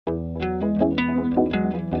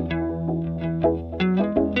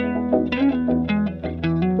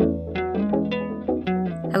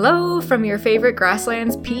Hello from your favorite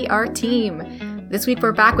Grasslands PR team. This week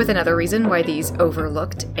we're back with another reason why these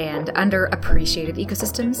overlooked and underappreciated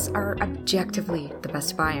ecosystems are objectively the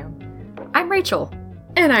best biome. I'm Rachel.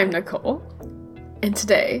 And I'm Nicole. And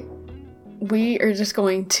today, we are just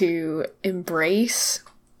going to embrace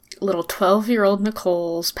little 12-year-old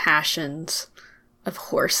Nicole's passions of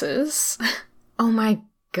horses. Oh my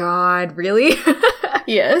god, really?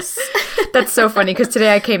 Yes. That's so funny, because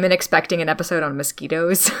today I came in expecting an episode on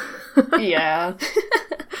mosquitoes. Yeah.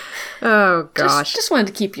 Oh gosh. Just wanted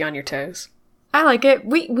to keep you on your toes. I like it.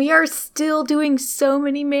 We are still doing so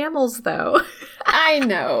many mammals, though. I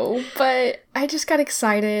know, but I just got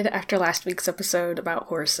excited after last week's episode about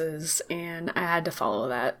horses, and I had to follow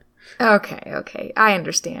that. Okay. I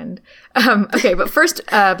understand. Okay, but first,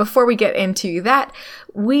 before we get into that,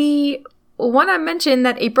 we want to mention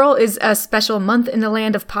that April is a special month in the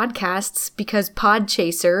land of podcasts because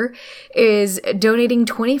Podchaser is donating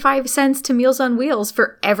 25 cents to Meals on Wheels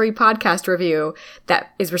for every podcast review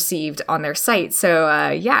that is received on their site. So,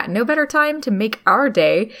 yeah, no better time to make our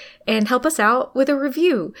day and help us out with a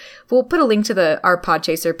review. We'll put a link to our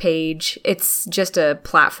Podchaser page. It's just a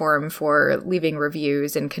platform for leaving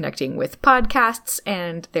reviews and connecting with podcasts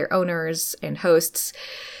and their owners and hosts.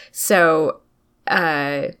 So,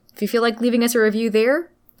 if you feel like leaving us a review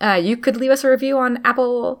there, you could leave us a review on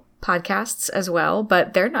Apple Podcasts as well,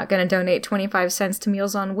 but they're not going to donate 25 cents to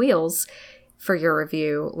Meals on Wheels for your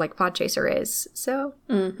review like Podchaser is. So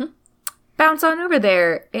bounce on over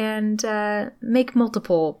there and make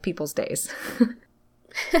multiple people's days.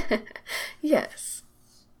 Yes.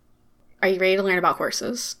 Are you ready to learn about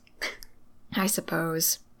horses? I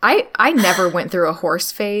suppose. I never went through a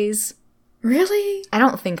horse phase. Really? I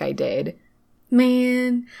don't think I did.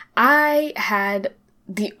 Man, I had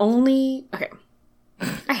okay,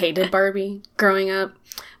 I hated Barbie growing up,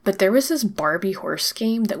 but there was this Barbie horse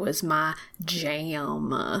game that was my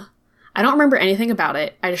jam. I don't remember anything about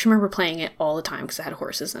it. I just remember playing it all the time because it had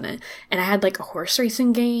horses in it. And I had like a horse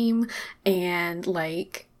racing game and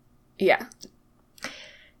yeah.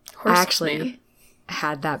 I actually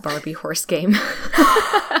had that Barbie horse game.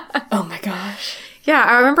 Oh my gosh. Yeah,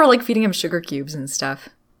 I remember like feeding him sugar cubes and stuff.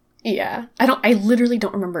 Yeah. I literally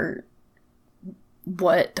don't remember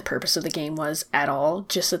what the purpose of the game was at all,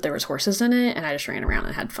 just that there was horses in it, and I just ran around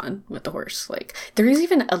and had fun with the horse. Like, there is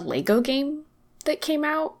even a Lego game that came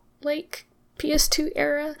out, like, PS2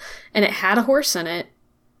 era, and it had a horse in it,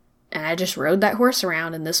 and I just rode that horse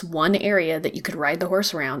around in this one area that you could ride the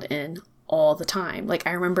horse around in all the time. Like,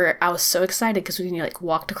 I remember I was so excited because when you, like,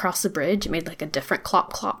 walked across the bridge, it made, like, a different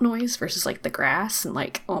clop-clop noise versus, like, the grass, and,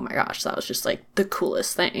 like, oh my gosh, that was just, like, the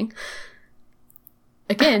coolest thing.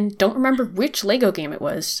 Again, don't remember which Lego game it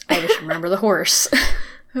was. I just remember the horse.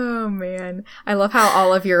 Oh, man. I love how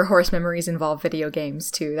all of your horse memories involve video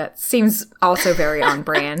games, too. That seems also very on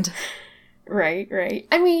brand. Right.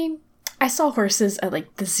 I mean, I saw horses at,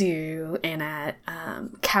 like, the zoo and at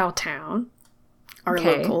Cowtown, our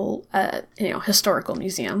local, historical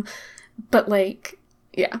museum. But, like,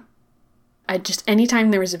 yeah.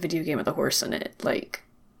 Anytime there was a video game with a horse in it, like,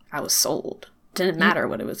 I was sold. Didn't matter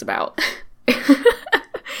what it was about.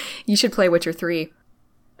 You should play Witcher 3.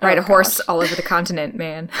 Ride a horse all over the continent,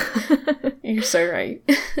 man. You're so right.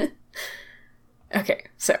 Okay,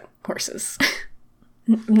 so, horses.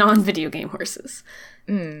 Non-video game horses.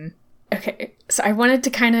 Okay, so I wanted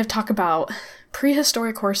to kind of talk about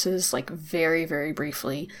prehistoric horses, like, very, very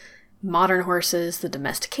briefly. Modern horses, the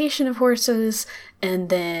domestication of horses, and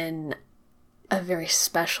then a very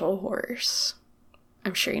special horse.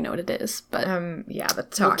 I'm sure you know what it is, but yeah, the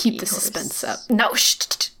Takhi we'll keep the horse. suspense up. No, shh.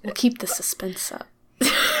 We'll keep the suspense up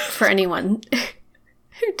for anyone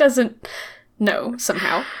who doesn't know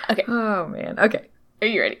somehow. Okay. Oh, man. Okay. Are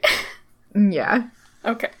you ready? Yeah.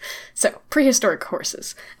 Okay. So, prehistoric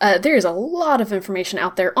horses. There is a lot of information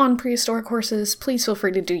out there on prehistoric horses. Please feel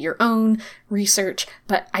free to do your own research,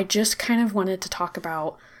 but I just kind of wanted to talk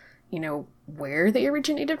about, where they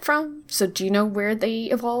originated from. So, do you know where they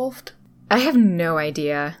evolved? I have no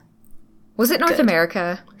idea. Was it North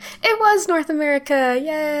America? It was North America!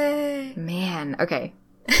 Yay! Man, okay.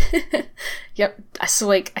 Yep. So,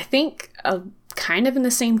 like, I think kind of in the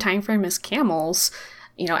same time frame as camels,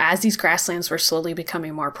 as these grasslands were slowly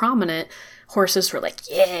becoming more prominent, horses were like,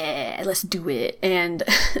 yeah, let's do it. And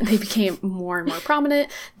they became more and more prominent.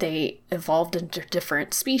 They evolved into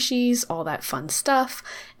different species, all that fun stuff.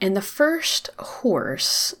 And the first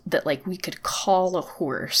horse that, like, we could call a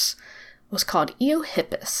horse was called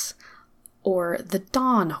Eohippus, or the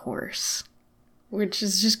Dawn Horse, which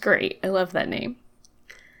is just great. I love that name.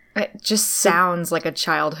 It just sounds like a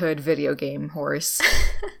childhood video game horse.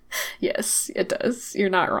 Yes, it does. You're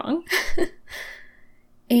not wrong.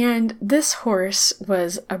 And this horse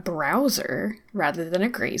was a browser rather than a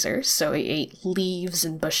grazer, so it ate leaves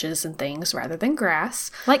and bushes and things rather than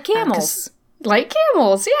grass. Like camels. Like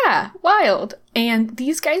camels, yeah. Wild. And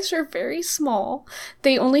these guys are very small.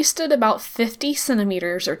 They only stood about 50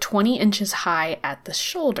 centimeters or 20 inches high at the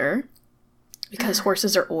shoulder, because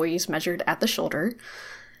horses are always measured at the shoulder.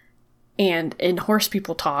 And in horse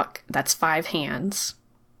people talk, that's 5 hands.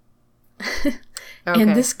 Okay.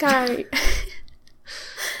 And this guy...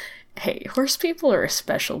 Hey, horse people are a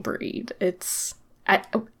special breed. Do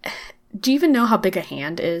you even know how big a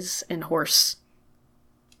hand is in horse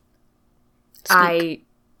speak?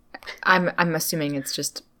 I'm assuming it's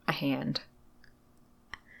just a hand.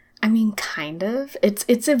 I mean, kind of. It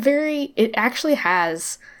actually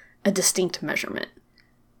has a distinct measurement.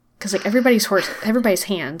 Because, like, everybody's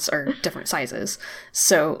hands are different sizes.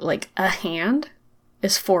 So, like, a hand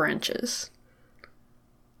is 4 inches.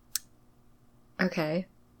 Okay.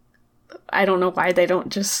 I don't know why they don't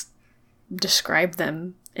just describe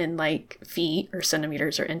them in, like, feet or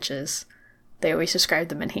centimeters or inches. They always describe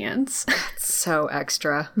them in hands. That's so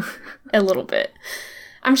extra. A little bit.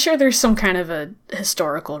 I'm sure there's some kind of a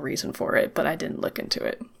historical reason for it, but I didn't look into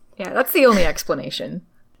it. Yeah, that's the only explanation.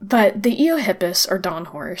 But the Eohippus, or dawn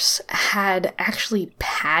horse, had actually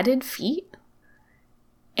padded feet,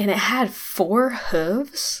 and it had 4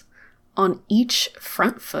 hooves on each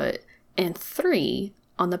front foot and 3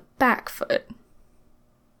 on the back foot.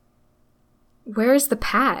 Where's the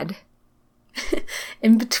pad?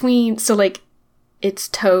 In between, so, like, its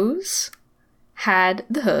toes had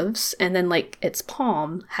the hooves, and then, like, its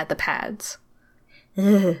palm had the pads.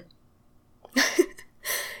 Ugh.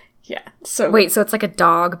 Yeah, so... Wait, so it's like a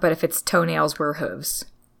dog, but if its toenails were hooves.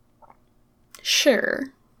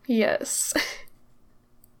 Sure. Yes.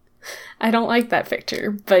 I don't like that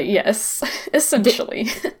picture, but yes, essentially.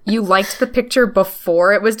 You liked the picture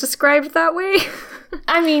before it was described that way?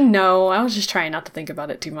 I mean, no, I was just trying not to think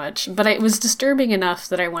about it too much, but it was disturbing enough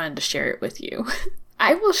that I wanted to share it with you.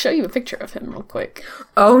 I will show you a picture of him real quick.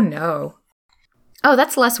 Oh, no. Oh,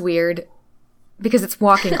 that's less weird, because it's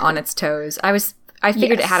walking on its toes. I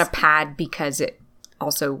figured It had a pad because it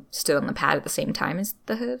also stood on the pad at the same time as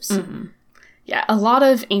the hooves. Mm-hmm. Yeah, a lot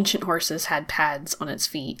of ancient horses had pads on its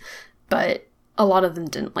feet, but a lot of them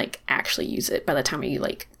didn't, like, actually use it by the time you,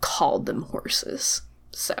 like, called them horses.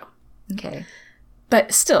 So. Okay.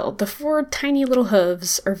 But still, the 4 tiny little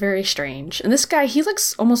hooves are very strange. And this guy, he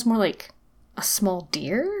looks almost more like a small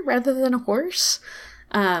deer rather than a horse.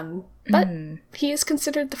 But he is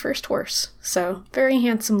considered the first horse. So, very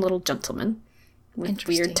handsome little gentleman with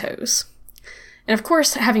weird toes. And of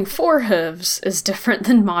course, having 4 hooves is different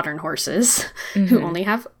than modern horses, who only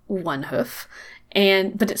have 1 hoof.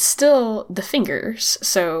 But it's still the fingers.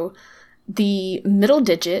 So the middle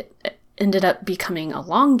digit ended up becoming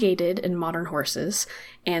elongated in modern horses.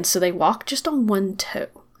 And so they walk just on 1 toe.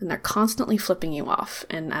 And they're constantly flipping you off.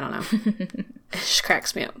 And I don't know. It just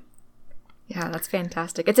cracks me up. Yeah, that's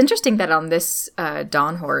fantastic. It's interesting that on this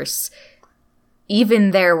dawn horse,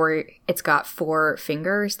 even there where it's got 4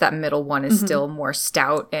 fingers, that middle one is still more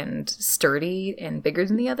stout and sturdy and bigger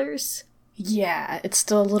than the others. Yeah, it's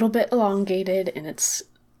still a little bit elongated, and it's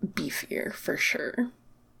beefier, for sure.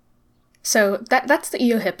 So that's the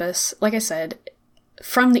Eohippus. Like I said,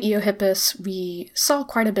 from the Eohippus, we saw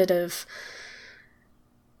quite a bit of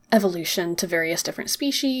evolution to various different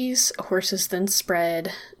species. Horses then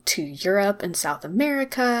spread to Europe and South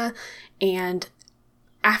America, and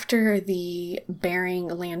after the Bering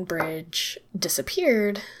Land Bridge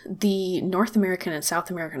disappeared, the North American and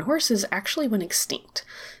South American horses actually went extinct.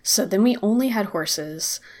 So then we only had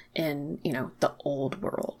horses in, the old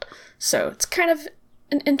world. So it's kind of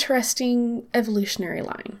an interesting evolutionary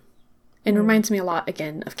line. It reminds me a lot,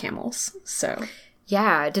 again, of camels. So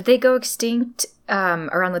yeah, did they go extinct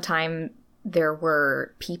around the time there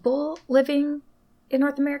were people living in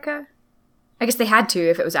North America? I guess they had to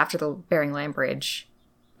if it was after the Bering Land Bridge.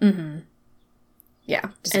 Mm-hmm. Yeah.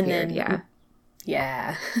 Disappeared,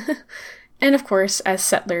 yeah. And of course, as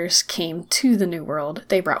settlers came to the New World,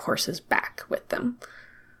 they brought horses back with them.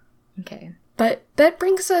 Okay. But that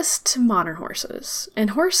brings us to modern horses. And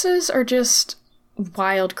horses are just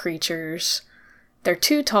wild creatures. They're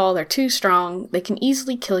too tall, they're too strong, they can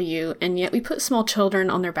easily kill you, and yet we put small children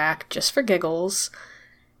on their back just for giggles.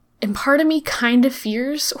 And part of me kind of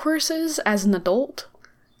fears horses as an adult.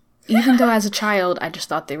 Even though as a child, I just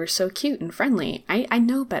thought they were so cute and friendly. I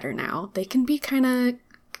know better now. They can be kind of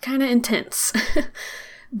intense.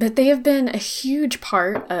 But they have been a huge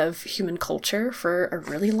part of human culture for a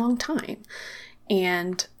really long time.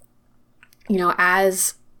 And,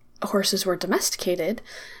 as horses were domesticated,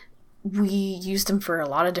 we used them for a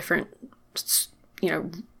lot of different,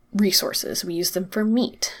 resources. We used them for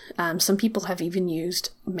meat. Some people have even used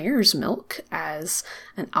mare's milk as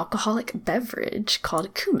an alcoholic beverage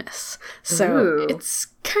called kumis. So Ooh. It's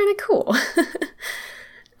kind of cool.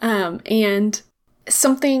 And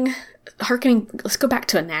something, let's go back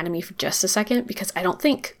to anatomy for just a second, because I don't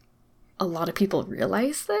think a lot of people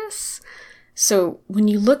realize this. So when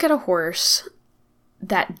you look at a horse,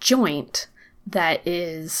 that joint that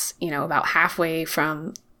is, about halfway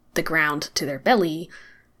from the ground to their belly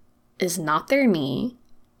is not their knee,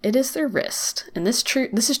 it is their wrist. And this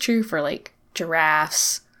is true for like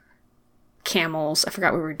giraffes, camels. I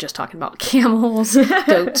forgot we were just talking about camels,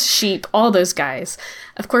 goats, sheep, all those guys.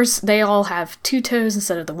 Of course, they all have 2 toes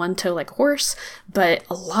instead of the 1 toe like a horse, but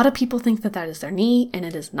a lot of people think that is their knee, and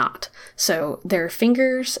it is not. So their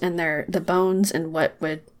fingers and the bones and what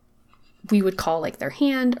we would call like their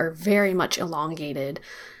hand are very much elongated,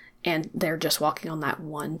 and they're just walking on that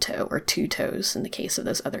 1 toe or 2 toes in the case of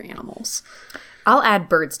those other animals. I'll add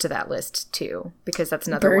birds to that list too, because that's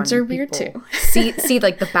another one. Birds are weird too. see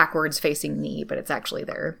like the backwards facing knee, but it's actually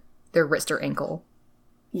their wrist or ankle.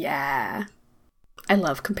 Yeah. I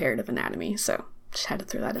love comparative anatomy, so just had to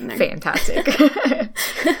throw that in there. Fantastic.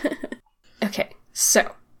 Okay,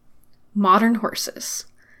 so modern horses.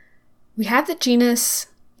 We have the genus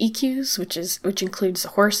Equus, which includes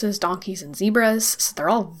horses, donkeys, and zebras. So they're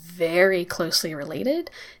all very closely related.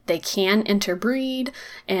 They can interbreed,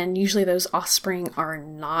 and usually those offspring are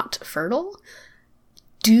not fertile.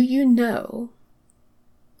 Do you know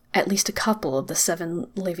at least a couple of the 7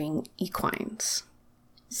 living equines?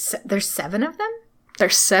 There's 7 of them?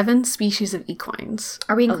 There's 7 species of equines.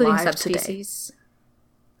 Are we including alive subspecies? Today.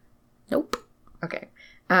 Nope. Okay.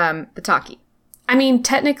 The Takhi. I mean,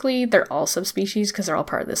 technically, they're all subspecies because they're all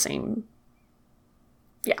part of the same.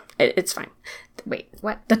 Yeah, it's fine. Wait,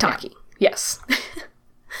 what? The Takhi. Yeah. Yes.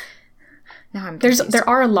 Now I'm confused. There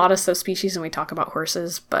are a lot of subspecies when we talk about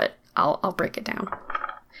horses, but I'll break it down.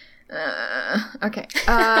 Okay.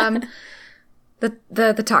 The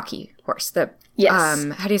Takhi horse. Yes.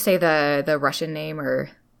 How do you say the Russian name, or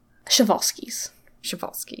Przewalskis.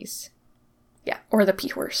 Przewalskis? Yeah, or the pea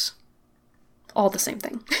horse. All the same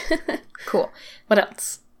thing. Cool. What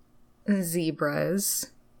else?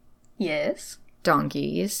 Zebras. Yes.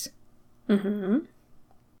 Donkeys. Mm-hmm.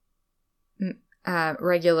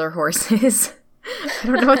 Regular horses. I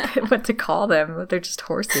don't know what to call them. They're just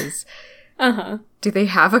horses. Uh-huh. Do they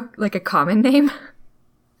have a common name?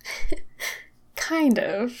 Kind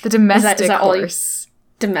of. The domestic is that horse.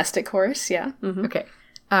 Domestic horse, yeah. Mm-hmm. Okay.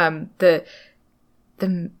 The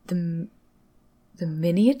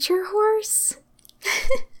miniature horse?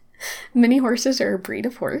 Mini horses are a breed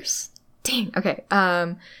of horse. Dang. Okay.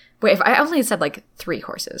 Wait, if I only said like 3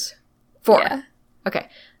 horses. 4. Yeah. Okay.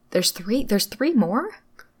 There's 3 more?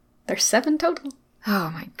 There's 7 total.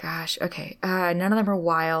 Oh my gosh. Okay. None of them are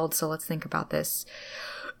wild, so let's think about this.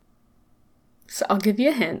 So I'll give you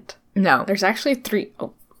a hint. No. There's actually 3.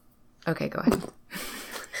 Oh. Okay, go ahead.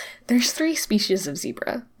 There's 3 species of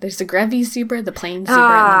zebra. There's the Grevy's zebra, the plains zebra,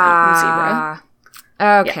 and the mountain zebra.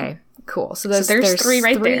 Okay. Yeah. Cool. So there's 3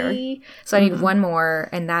 right there. So I need one more,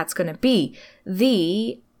 and that's going to be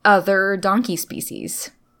the other donkey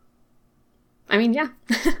species. I mean, yeah.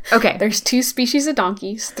 Okay. There's 2 species of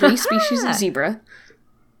donkeys, 3 species of zebra.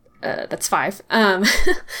 That's 5. And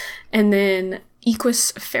then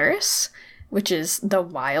Equus ferus, which is the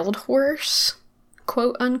wild horse,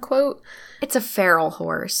 quote unquote. It's a feral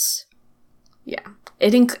horse. Yeah.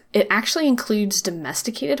 It actually includes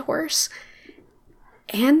domesticated horse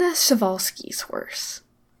and the Przewalski's horse.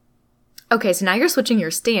 Okay, so now you're switching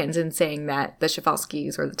your stance and saying that the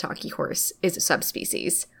Przewalski's or the Takhi horse is a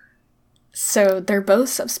subspecies. So they're both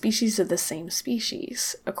subspecies of the same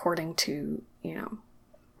species, according to,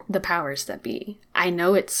 the powers that be. I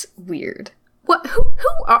know it's weird. What?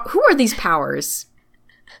 Who are these powers?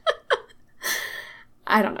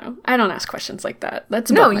 I don't know. I don't ask questions like that.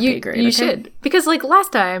 That's above my pay grade. You okay? should. Because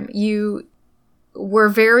last time you were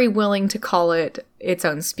very willing to call it its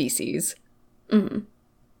own species. Mm-hmm.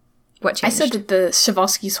 What changed? I said that the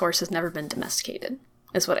Przewalski's horse has never been domesticated,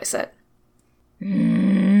 is what I said.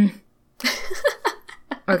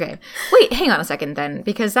 Okay. Wait, hang on a second then,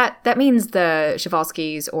 because that means the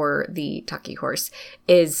Przewalski's or the Takhi horse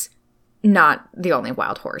is not the only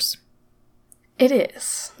wild horse. It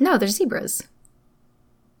is. No, there's zebras.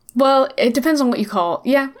 Well, it depends on what you call...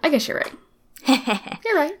 Yeah, I guess you're right.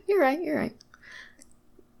 You're right.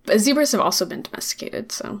 But zebras have also been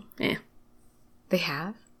domesticated, so, They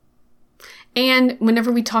have? And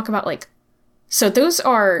whenever we talk about, so those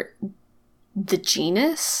are the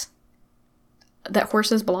genus, that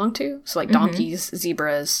horses belong to. So like donkeys,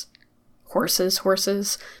 zebras,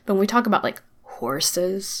 horses. But when we talk about like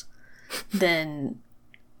horses, then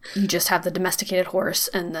you just have the domesticated horse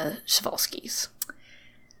and the Przewalskis.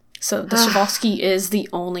 So the Przewalski is the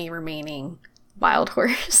only remaining wild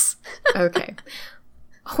horse. Okay.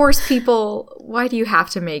 Horse people, why do you have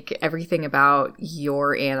to make everything about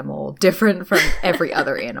your animal different from every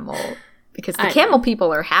other animal? Because the camel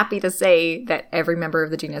people are happy to say that every member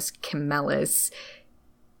of the genus Camelus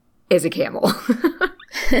is a camel.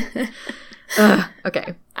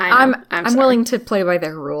 Okay. I'm willing to play by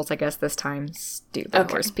their rules, I guess, this time. Stupid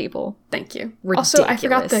horse people. Thank you. Ridiculous. Also, I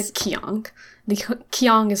forgot the Kiang. The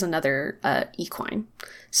Kiang is another equine.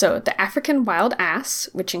 So the African wild ass,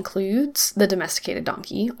 which includes the domesticated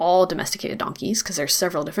donkey, all domesticated donkeys, because there's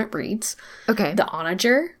several different breeds. Okay. The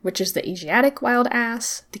onager, which is the Asiatic wild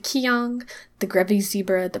ass, the Kiang, the Grevy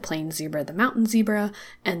zebra, the plain zebra, the mountain zebra,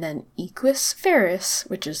 and then Equus ferus,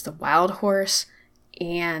 which is the wild horse,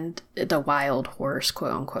 and the wild horse,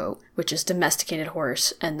 quote unquote, which is domesticated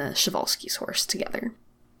horse and the Przewalski's horse together.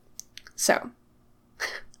 So,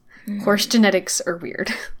 horse genetics are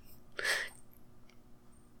weird.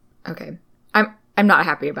 Okay. I'm not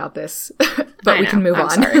happy about this, but we can move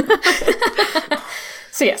on. Sorry.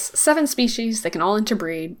 So yes, 7 species, they can all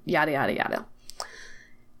interbreed, yada, yada, yada.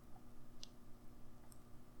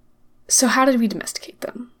 So how did we domesticate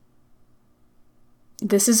them?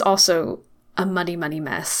 This is also a muddy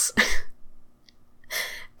mess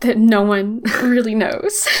that no one really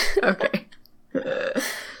knows. Okay.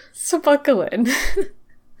 So buckle in.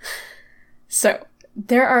 So,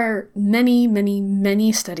 there are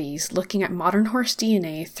many studies looking at modern horse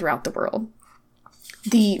DNA throughout the world.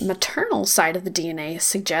 The maternal side of the DNA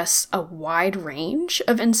suggests a wide range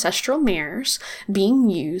of ancestral mares being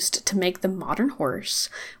used to make the modern horse,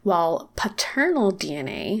 while paternal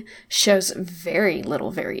DNA shows very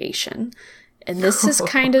little variation. And this has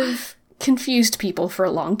kind of confused people for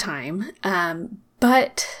a long time,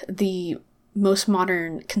 but the most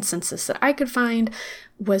modern consensus that I could find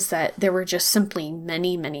was that there were just simply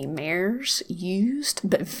many mares used,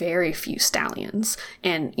 but very few stallions.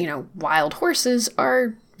 And, wild horses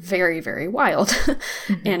are very wild.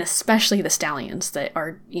 Mm-hmm. And especially the stallions that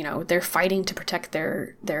are, they're fighting to protect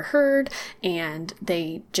their herd, and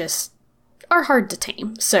they just are hard to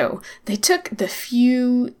tame. So they took the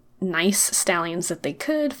few nice stallions that they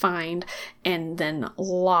could find, and then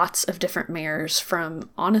lots of different mares from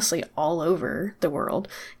honestly all over the world,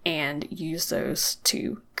 and use those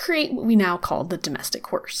to create what we now call the domestic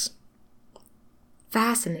horse.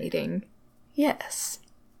 Fascinating. Yes.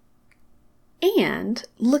 And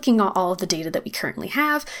looking at all of the data that we currently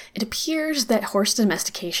have, it appears that horse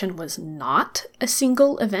domestication was not a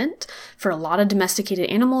single event. For a lot of domesticated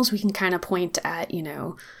animals, we can kind of point at,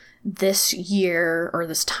 this year or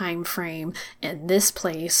this time frame and this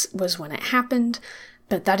place was when it happened,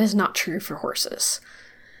 but that is not true for horses.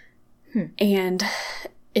 And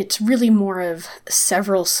it's really more of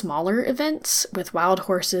several smaller events, with wild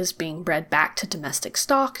horses being bred back to domestic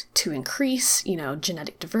stock to increase,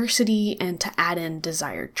 genetic diversity and to add in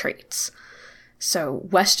desired traits. So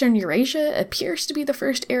Western Eurasia appears to be the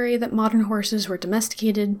first area that modern horses were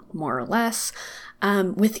domesticated, more or less,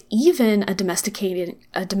 with even a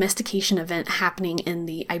domestication event happening in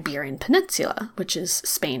the Iberian Peninsula, which is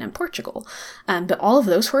Spain and Portugal. But all of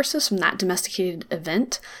those horses from that domesticated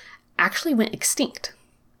event actually went extinct,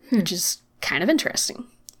 which is kind of interesting.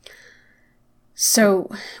 So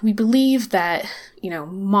we believe that,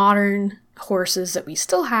 modern horses that we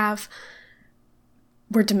still have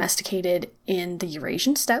were domesticated in the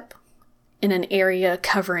Eurasian steppe, in an area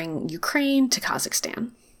covering Ukraine to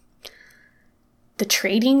Kazakhstan. The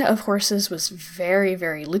trading of horses was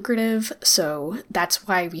very lucrative, so that's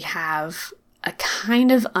why we have a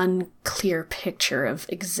kind of unclear picture of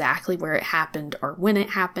exactly where it happened or when it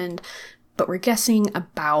happened, but we're guessing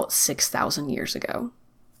about 6,000 years ago.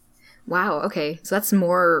 Wow, okay. So that's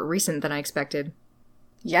more recent than I expected.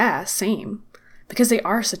 Yeah, same. Because they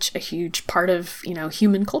are such a huge part of,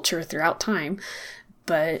 human culture throughout time.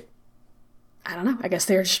 But I don't know. I guess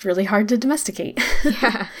they're just really hard to domesticate.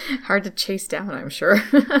 Yeah, hard to chase down, I'm sure.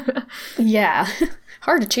 Yeah,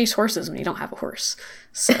 hard to chase horses when you don't have a horse.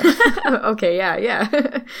 So okay,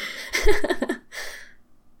 yeah.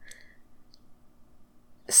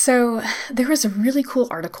 So there was a really cool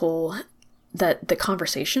article that The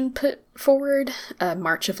Conversation put forward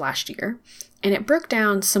March of last year, and it broke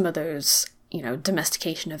down some of those,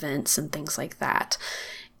 domestication events and things like that.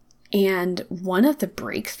 And one of the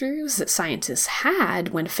breakthroughs that scientists had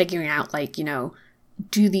when figuring out,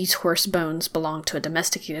 do these horse bones belong to a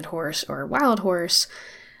domesticated horse or a wild horse,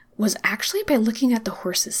 was actually by looking at the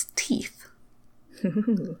horse's teeth.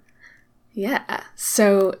 Yeah.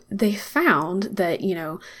 So they found that,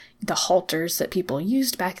 the halters that people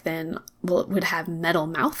used back then would have metal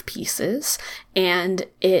mouthpieces, and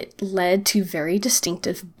it led to very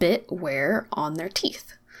distinctive bit wear on their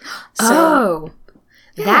teeth. So,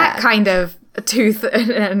 that kind of tooth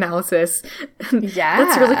analysis. Yeah.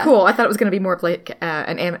 That's really cool. I thought it was going to be more of like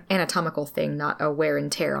an anatomical thing, not a wear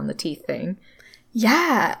and tear on the teeth thing.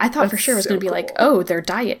 Yeah, I thought for sure it was going to be like, oh, their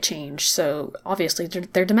diet changed, so obviously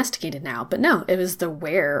they're domesticated now. But no, it was the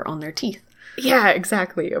wear on their teeth. Yeah,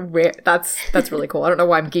 exactly. That's really cool. I don't know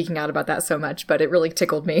why I'm geeking out about that so much, but it really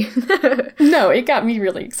tickled me. No, it got me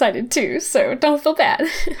really excited too, so don't feel bad.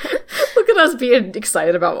 Look at us being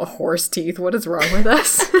excited about horse teeth. What is wrong with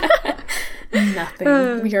us?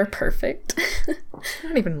 Nothing. We are perfect. I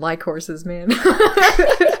don't even like horses, man.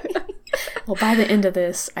 Well, by the end of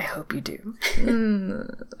this, I hope you do.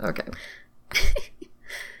 Okay.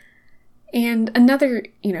 And another,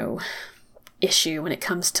 issue when it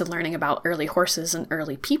comes to learning about early horses and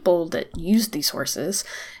early people that used these horses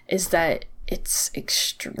is that it's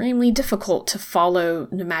extremely difficult to follow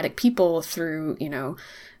nomadic people through,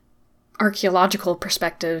 archaeological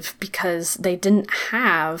perspective, because they didn't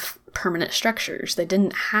have permanent structures. They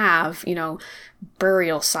didn't have,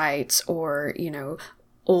 burial sites or,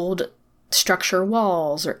 old structure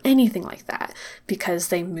walls or anything like that, because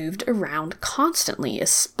they moved around constantly,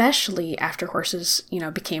 especially after horses,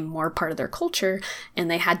 became more part of their culture and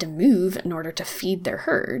they had to move in order to feed their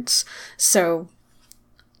herds. So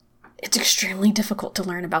it's extremely difficult to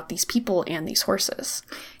learn about these people and these horses.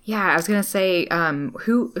 Yeah, I was gonna say,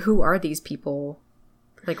 who are these people?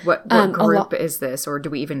 Like, what group is this, or do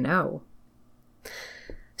we even know?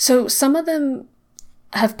 So some of them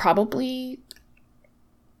have probably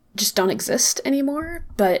just don't exist anymore,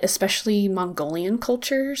 but especially Mongolian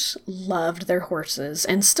cultures loved their horses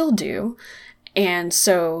and still do. And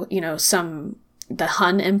so, the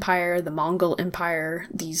Hun Empire, the Mongol Empire,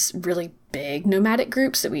 these really big nomadic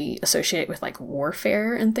groups that we associate with like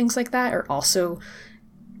warfare and things like that are also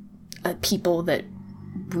people that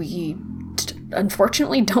we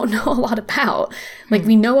unfortunately don't know a lot about. Like,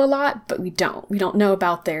 we know a lot, but we don't know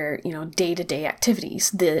about their, day-to-day activities.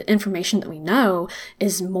 The information that we know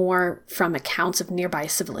is more from accounts of nearby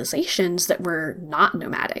civilizations that were not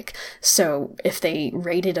nomadic. So if they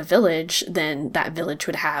raided a village, then that village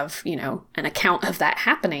would have, an account of that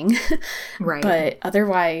happening. Right. But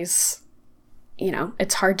otherwise,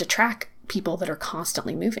 it's hard to track people that are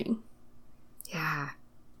constantly moving. Yeah.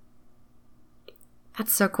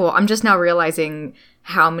 That's so cool. I'm just now realizing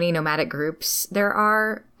how many nomadic groups there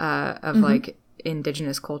are of like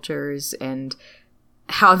indigenous cultures, and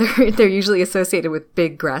how they're usually associated with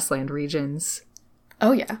big grassland regions.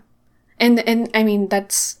 Oh yeah. And I mean,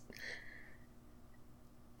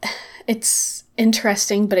 it's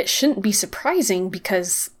interesting, but it shouldn't be surprising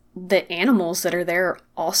because the animals that are there are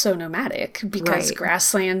also nomadic, because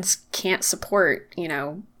grasslands can't support,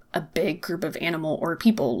 a big group of animal or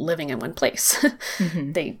people living in one place.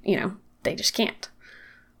 They just can't.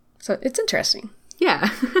 So it's interesting. Yeah.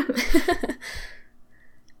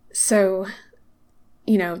 So,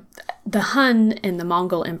 the Hun and the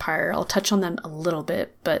Mongol Empire, I'll touch on them a little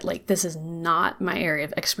bit, but like, this is not my area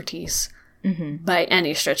of expertise by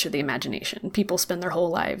any stretch of the imagination. People spend their whole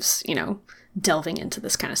lives, delving into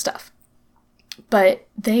this kind of stuff. But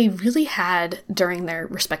they really had, during their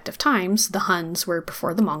respective times, the Huns were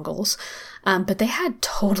before the Mongols, but they had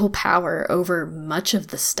total power over much of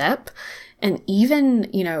the steppe, and even,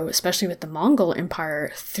 especially with the Mongol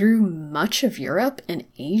Empire, through much of Europe and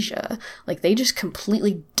Asia. Like, they just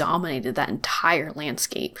completely dominated that entire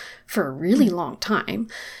landscape for a really long time,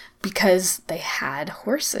 because they had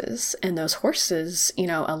horses, and those horses,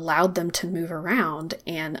 allowed them to move around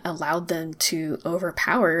and allowed them to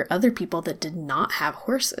overpower other people that did not have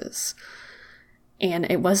horses. And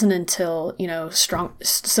it wasn't until, strong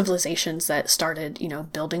civilizations that started,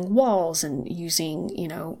 building walls and using,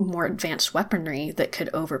 more advanced weaponry that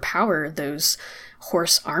could overpower those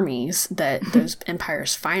horse armies that those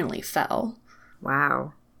empires finally fell.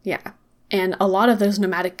 Wow. Yeah. And a lot of those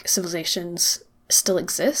nomadic civilizations still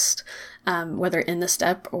exist, whether in the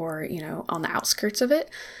steppe or, on the outskirts of it.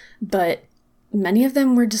 But many of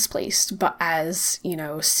them were displaced, but as,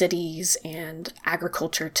 cities and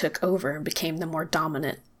agriculture took over and became the more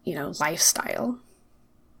dominant, lifestyle.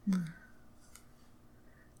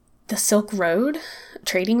 The Silk Road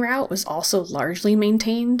trading route was also largely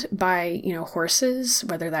maintained by, horses,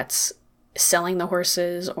 whether that's selling the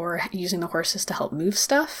horses or using the horses to help move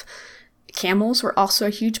stuff. Camels were also a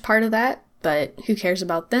huge part of that, but who cares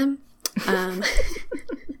about them?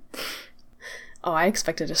 Oh, I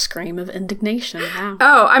expected a scream of indignation now.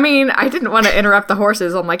 Oh, I mean, I didn't want to interrupt the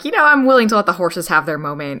horses. I'm like, I'm willing to let the horses have their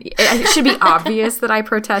moment. It should be obvious that I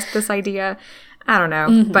protest this idea. I don't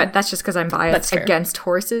know, but that's just because I'm biased against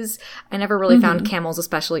horses. I never really found camels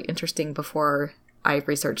especially interesting before I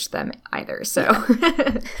researched them either. So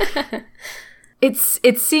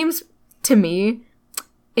it seems to me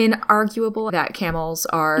inarguable that camels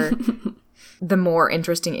are the more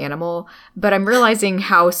interesting animal, but I'm realizing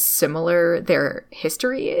how similar their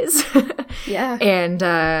history is. Yeah. And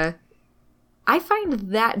I find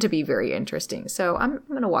that to be very interesting. So I'm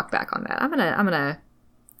going to walk back on that. I'm going to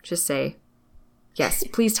just say, yes,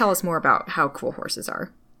 please tell us more about how cool horses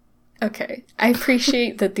are. Okay. I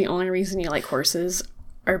appreciate that the only reason you like horses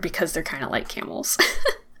are because they're kind of like camels.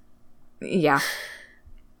 Yeah.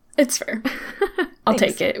 It's fair. I'll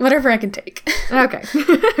take it. Whatever I can take. Okay.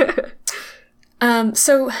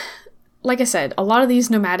 So, like I said, a lot of these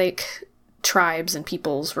nomadic tribes and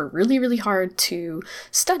peoples were really, really hard to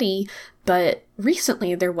study, but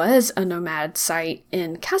recently there was a nomad site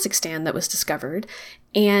in Kazakhstan that was discovered,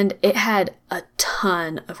 and it had a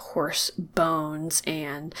ton of horse bones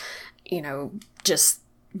and, just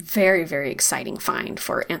very, very exciting find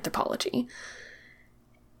for anthropology.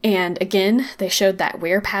 And again, they showed that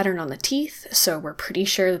wear pattern on the teeth, so we're pretty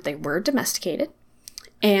sure that they were domesticated.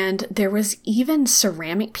 And there was even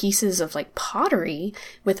ceramic pieces of pottery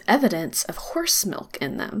with evidence of horse milk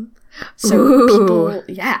in them. So people,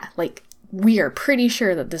 we are pretty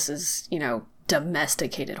sure that this is,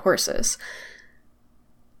 domesticated horses.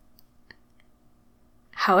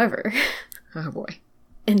 However, oh boy,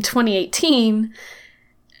 in 2018,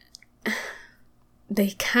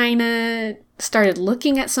 they kind of started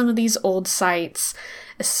looking at some of these old sites,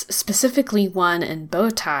 specifically one in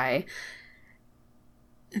Botai,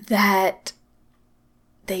 that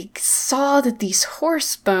they saw that these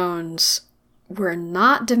horse bones were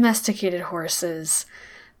not domesticated horses,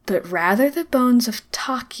 but rather the bones of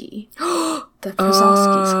Takhi, the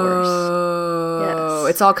Przewalski's horse. Yes.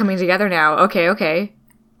 It's all coming together now. Okay.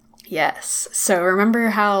 Yes. So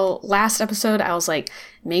remember how last episode I was like,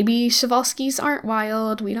 maybe Przewalskis aren't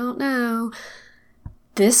wild, we don't know.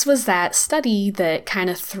 This was that study that kind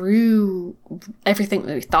of threw everything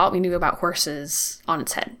that we thought we knew about horses on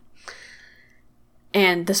its head.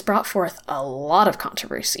 And this brought forth a lot of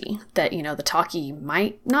controversy that, the Takhi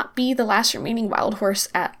might not be the last remaining wild horse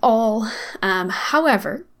at all.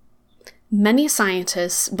 However, many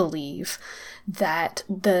scientists believe that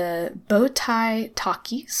the Botai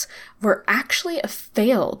Takhis were actually a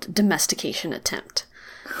failed domestication attempt.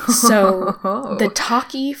 So the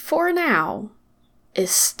Takhi, for now,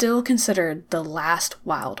 is still considered the last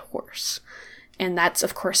wild horse. And that's,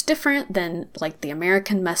 of course, different than the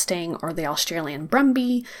American Mustang or the Australian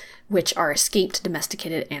Brumby, which are escaped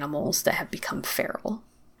domesticated animals that have become feral.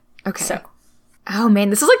 Okay. So. Oh, man,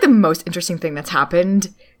 this is the most interesting thing that's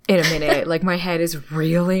happened in a minute. My head is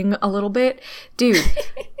reeling a little bit. Dude,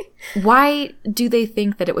 why do they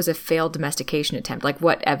think that it was a failed domestication attempt?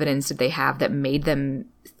 What evidence did they have that made them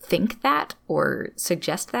think that or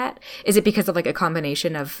suggest that? Is it because of a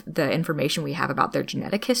combination of the information we have about their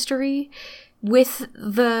genetic history with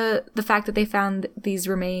the fact that they found these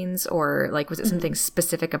remains, or was it something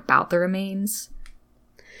specific about the remains?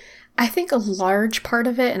 I think a large part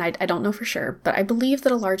of it, and I don't know for sure, but I believe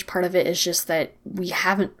that a large part of it is just that we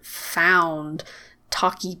haven't found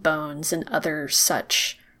Takhi bones in other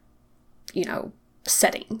such,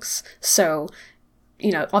 settings. So,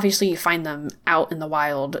 obviously you find them out in the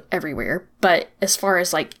wild everywhere, but as far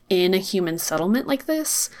as in a human settlement like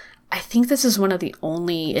this, I think this is one of the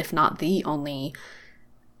only, if not the only,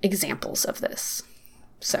 examples of this.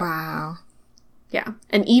 So, wow. Yeah.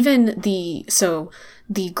 And even the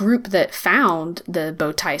group that found the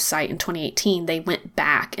Botai site in 2018, they went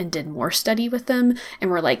back and did more study with them and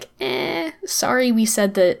were like, sorry, we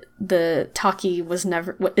said that the Takhi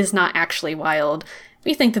is not actually wild.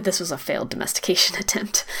 We think that this was a failed domestication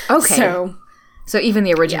attempt. Okay. So even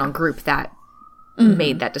the original group that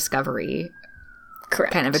made that discovery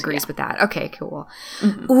correct kind of agrees with that. Okay, cool.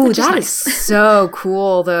 Mm-hmm. Ooh, that is so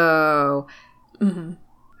cool, though. Mm-hmm.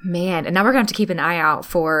 Man, and now we're going to have to keep an eye out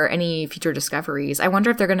for any future discoveries. I wonder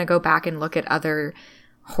if they're going to go back and look at other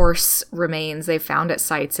horse remains they found at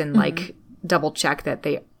sites and double check that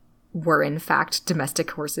they were in fact domestic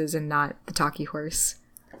horses and not the Takhi horse.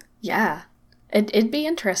 Yeah, it'd be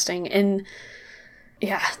interesting. And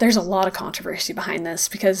yeah, there's a lot of controversy behind this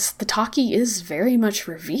because the Takhi is very much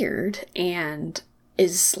revered, and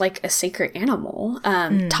is like a sacred animal.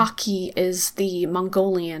 Takhi is the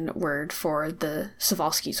Mongolian word for the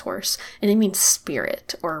Przewalski's horse, and it means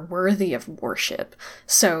spirit or worthy of worship.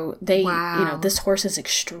 So they, this horse is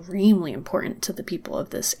extremely important to the people of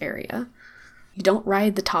this area. You don't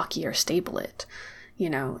ride the Takhi or stable it.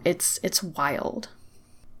 It's wild.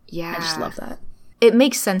 Yeah. I just love that. It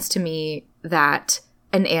makes sense to me that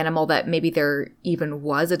an animal that maybe there even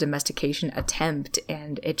was a domestication attempt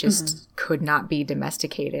and it just could not be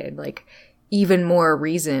domesticated, like even more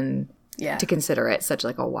reason to consider it such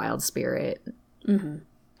like a wild spirit. Mm-hmm.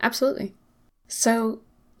 Absolutely. So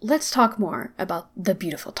let's talk more about the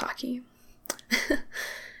beautiful Takhi.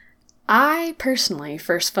 I personally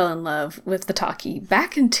first fell in love with the Takhi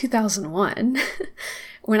back in 2001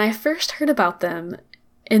 when I first heard about them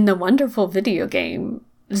in the wonderful video game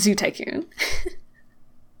Zoo Tycoon.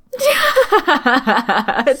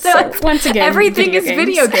 So once again, everything is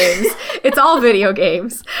video games. It's all video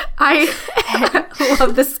games. I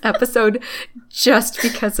love this episode just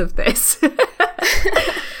because of this.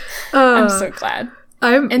 I'm so glad.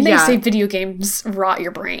 They say video games rot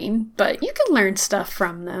your brain, but you can learn stuff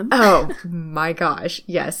from them. Oh my gosh,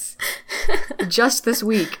 yes. Just this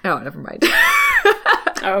week. Oh, never mind.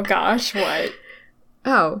 Oh gosh, what?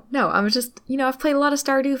 Oh, no, I'm just, I've played a lot of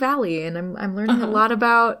Stardew Valley and I'm learning a lot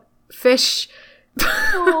about fish.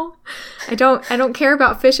 I don't care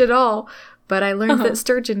about fish at all, but I learned that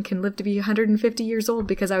sturgeon can live to be 150 years old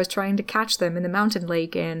because I was trying to catch them in the mountain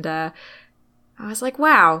lake, and I was like,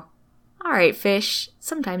 wow, all right, fish,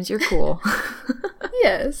 sometimes you're cool.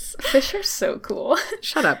 Yes, fish are so cool.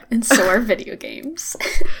 Shut up. And so are video games.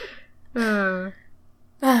 But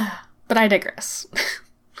I digress.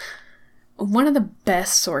 One of the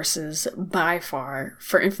best sources by far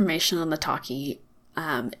for information on the Takhi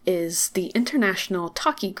is the International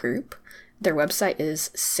Takhi Group. Their website is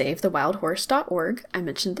savethewildhorse.org. I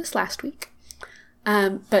mentioned this last week.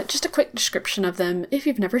 But just a quick description of them if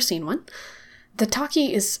you've never seen one. The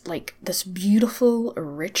Takhi is like this beautiful,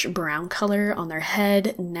 rich brown color on their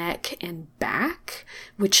head, neck, and back,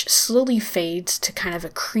 which slowly fades to kind of a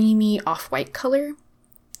creamy off-white color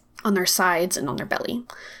on their sides and on their belly.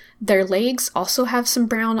 Their legs also have some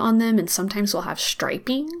brown on them, and sometimes will have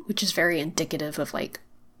striping, which is very indicative of like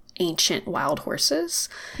ancient wild horses.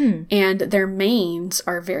 And their manes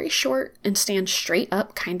are very short and stand straight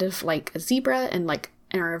up, kind of like a zebra, and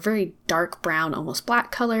are a very dark brown, almost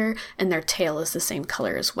black color, and their tail is the same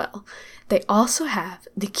color as well. They also have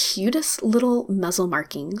the cutest little muzzle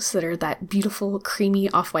markings that are that beautiful,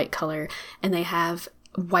 creamy off-white color, and they have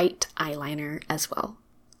white eyeliner as well.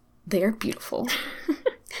 They are beautiful.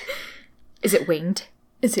 Is it winged?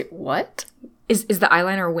 Is it what? Is the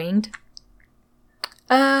eyeliner winged?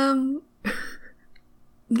 Not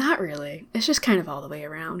really. It's just kind of all the way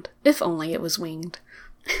around. If only it was winged.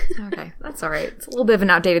 Okay, that's all right. It's a little bit of an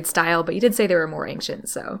outdated style, but you did say they were more ancient,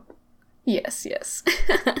 so. Yes.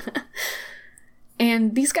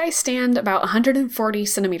 And these guys stand about 140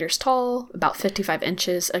 centimeters tall, about 55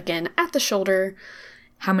 inches, again, at the shoulder.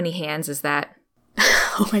 How many hands is that?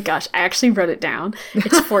 Oh my gosh, I actually wrote it down.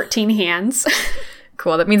 It's 14 hands.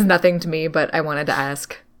 Cool, that means nothing to me, but I wanted to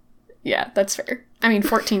ask. Yeah, that's fair. I mean,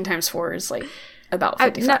 14 times 4 is like about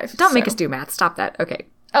 55. Don't make us do math. Stop that. Okay.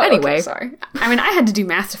 Oh, anyway. Okay, sorry. I mean, I had to do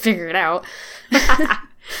math to figure it out.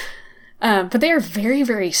 But they are very,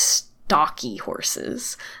 very stocky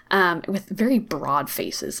horses with very broad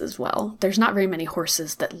faces as well. There's not very many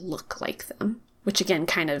horses that look like them, which again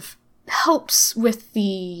kind of helps with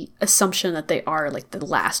the assumption that they are like the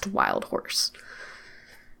last wild horse.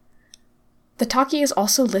 The Takhi is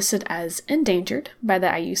also listed as endangered by the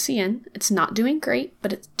IUCN. It's not doing great,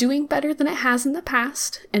 but it's doing better than it has in the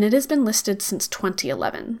past, and it has been listed since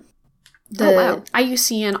 2011. The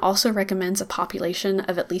IUCN also recommends a population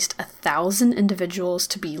of at least 1,000 individuals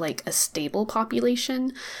to be like a stable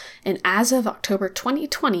population, and as of October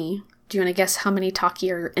 2020, do you want to guess how many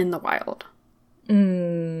Takhi are in the wild?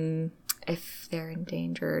 If they're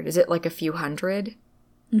endangered, is it like a few hundred?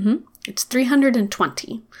 It's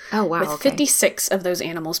 320. Oh, wow. With 56 of those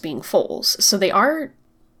animals being foals. So they are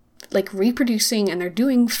like reproducing and they're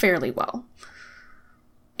doing fairly well.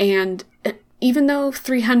 And even though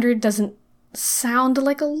 300 doesn't sound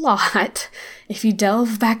like a lot, if you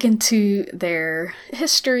delve back into their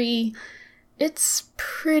history, it's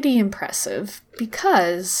pretty impressive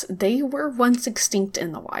because they were once extinct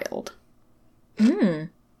in the wild.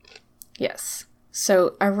 Yes.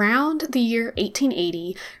 So around the year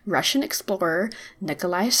 1880, Russian explorer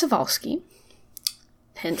Nikolai Przewalski,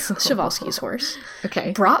 hence Przewalski's horse,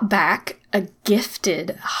 brought back a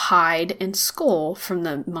gifted hide and skull from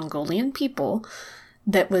the Mongolian people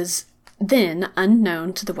that was then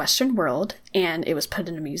unknown to the Western world, and it was put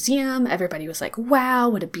in a museum. Everybody was like, wow,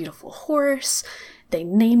 what a beautiful horse. They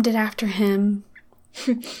named it after him.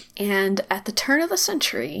 And at the turn of the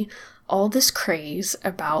century, all this craze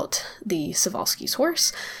about the Przewalski's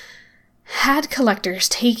horse had collectors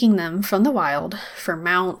taking them from the wild for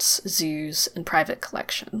mounts, zoos, and private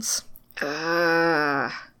collections.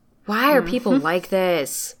 Why are people like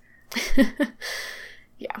this?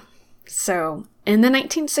 Yeah. So, in the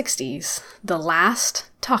 1960s, the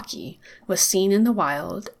last Takhi was seen in the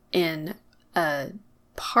wild in a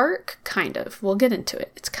park, kind of. We'll get into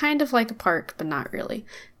it. It's kind of like a park, but not really.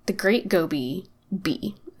 The Great Gobi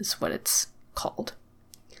Bee is what it's called.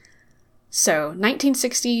 So,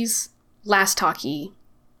 1960s, last Takhi,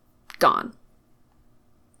 gone.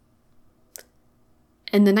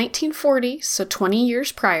 In the 1940s, so 20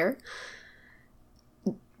 years prior,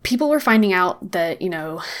 people were finding out that, you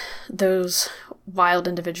know, those wild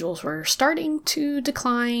individuals were starting to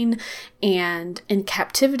decline, and in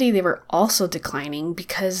captivity they were also declining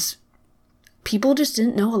because people just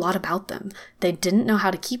didn't know a lot about them. They didn't know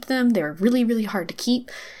how to keep them. They were really, really hard to keep.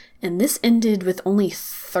 And this ended with only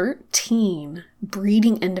 13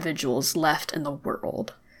 breeding individuals left in the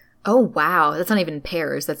world. Oh, wow. That's not even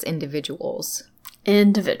pairs. That's individuals.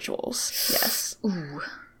 Individuals, yes. Ooh.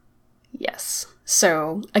 Yes.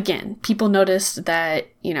 So, again, people noticed that,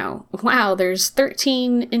 you know, wow, there's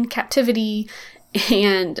 13 in captivity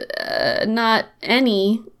and not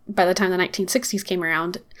any, by the time the 1960s came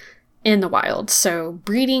around, in the wild. So,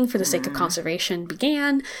 breeding for the sake of conservation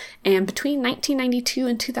began, and between 1992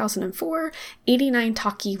 and 2004, 89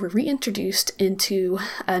 Takhi were reintroduced into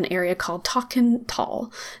an area called Takhi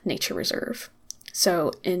Tal Nature Reserve.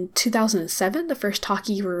 So in 2007, the first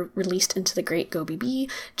Takhi were released into the Great Gobi Bee,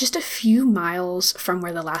 just a few miles from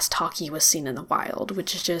where the last Takhi was seen in the wild,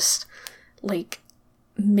 which is just, like,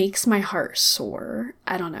 makes my heart soar.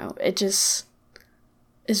 I don't know. It just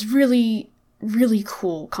is really, really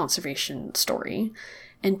cool conservation story.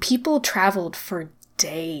 And people traveled for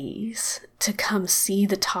days to come see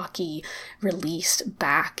the Takhi released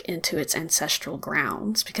back into its ancestral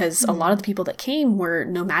grounds, because a lot of the people that came were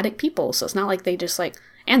nomadic people. So it's not like they just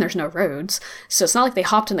and there's no roads. So it's not like they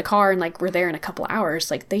hopped in the car and were there in a couple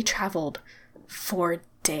hours. They traveled for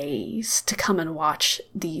days to come and watch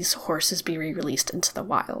these horses be re-released into the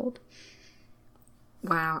wild.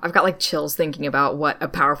 Wow. I've got chills thinking about what a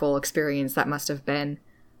powerful experience that must have been.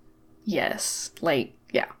 Yes.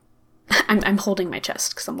 Yeah. I'm holding my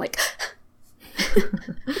chest because I'm like...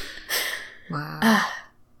 Wow.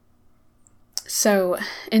 So,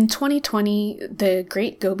 in 2020, the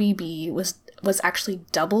Great Gobi Bee was actually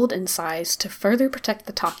doubled in size to further protect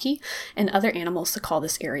the Takhi and other animals that call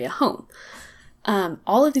this area home.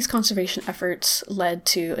 All of these conservation efforts led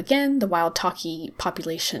to, again, the wild Takhi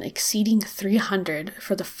population exceeding 300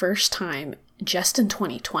 for the first time just in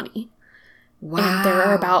 2020. Wow. And there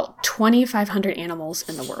are about 2,500 animals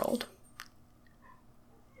in the world.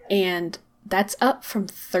 And that's up from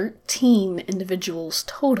 13 individuals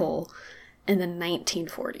total in the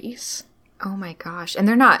 1940s. Oh my gosh. And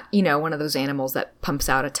they're not, one of those animals that pumps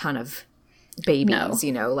out a ton of babies,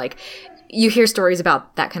 No. You hear stories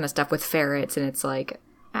about that kind of stuff with ferrets, and it's I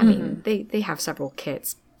mean, they have several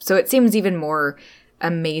kits. So it seems even more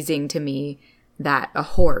amazing to me that a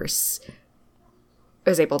horse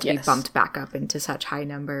is able to be bumped back up into such high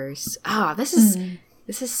numbers. Oh, this is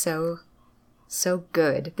so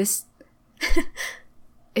good.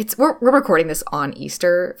 We're recording this on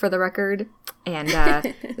Easter, for the record, and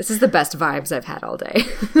this is the best vibes I've had all day.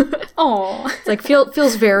 Aww. It's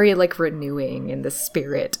feels very renewing in the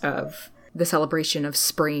spirit of the celebration of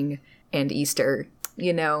spring and Easter.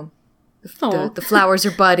 The flowers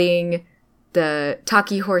are budding, the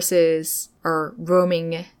Takhi horses are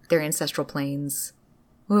roaming their ancestral plains.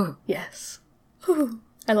 Ooh. Yes. Ooh,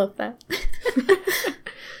 I love that.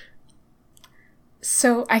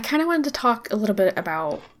 So I kind of wanted to talk a little bit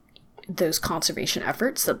about those conservation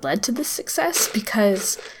efforts that led to this success,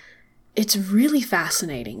 because it's really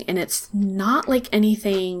fascinating, and it's not like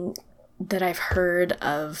anything that I've heard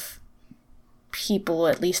of people,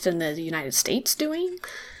 at least in the United States, doing.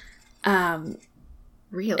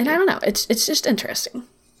 Really? And I don't know, it's just interesting.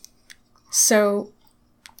 So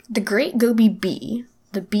the Great Gobi Bee,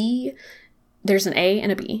 the bee, there's an A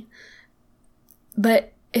and a B,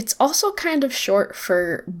 but it's also kind of short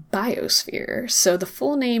for biosphere. So the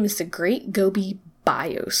full name is the Great Gobi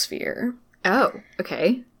Biosphere. Oh,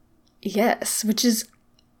 okay. Yes, which is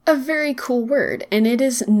a very cool word. And it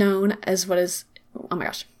is known as it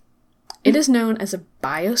is known as a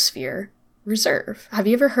biosphere reserve. Have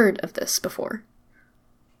you ever heard of this before?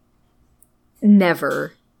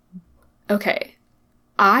 Never. Okay.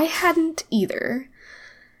 I hadn't either.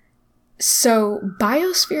 So,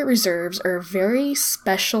 biosphere reserves are a very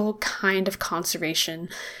special kind of conservation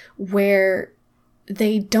where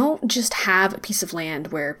they don't just have a piece of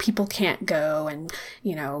land where people can't go and,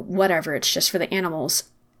 whatever, it's just for the animals.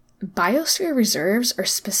 Biosphere reserves are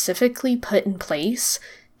specifically put in place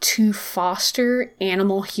to foster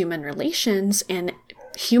animal-human relations, and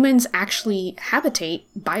humans actually habitate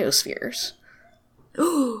biospheres.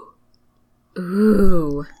 Ooh.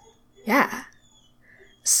 Yeah.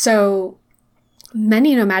 So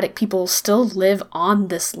many nomadic people still live on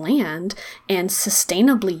this land and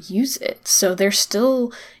sustainably use it. So they're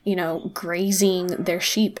still, grazing their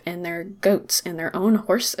sheep and their goats and their own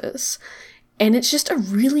horses. And it's just a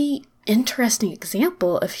really interesting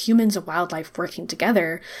example of humans and wildlife working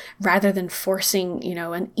together rather than forcing,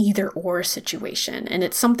 an either-or situation. And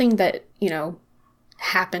it's something that,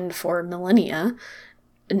 happened for millennia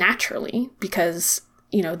naturally because,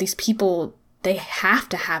 these people, they have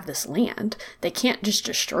to have this land. They can't just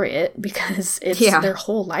destroy it because it's their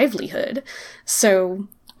whole livelihood. So,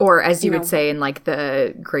 or as you would say in like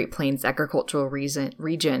the Great Plains agricultural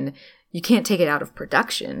region, you can't take it out of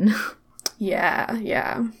production.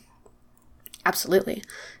 Yeah. Absolutely.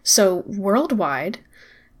 So worldwide,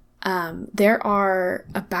 there are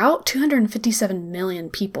about 257 million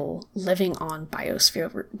people living on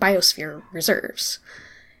biosphere reserves.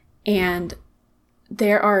 And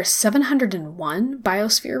there are 701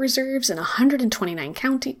 biosphere reserves in 129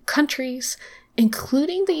 countries,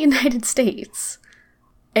 including the United States.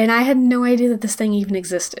 And I had no idea that this thing even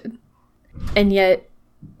existed. And yet,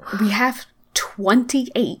 we have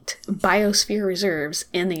 28 biosphere reserves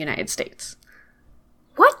in the United States.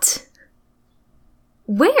 What?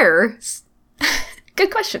 Where?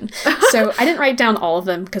 Good question. So, I didn't write down all of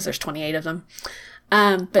them because there's 28 of them.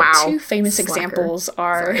 But wow. Two famous Slacker. examples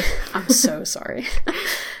are... Sorry. I'm so sorry.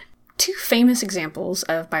 Two famous examples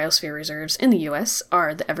of biosphere reserves in the U.S.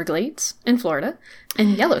 are the Everglades in Florida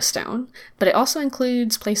and Yellowstone, but it also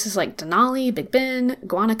includes places like Denali, Big Bend,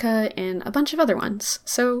 Guanica, and a bunch of other ones.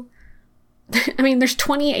 So, I mean, there's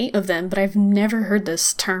 28 of them, but I've never heard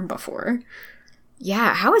this term before.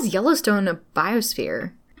 Yeah, how is Yellowstone a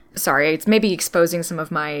biosphere? Sorry, it's maybe exposing some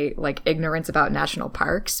of my, ignorance about national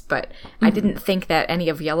parks, but I didn't think that any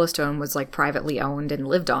of Yellowstone was, privately owned and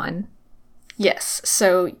lived on. Yes,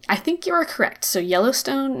 so I think you are correct. So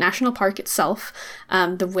Yellowstone National Park itself,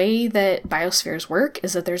 the way that biospheres work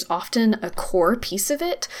is that there's often a core piece of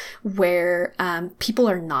it where people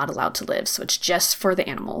are not allowed to live, so it's just for the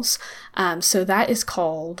animals. So that is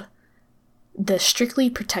called the Strictly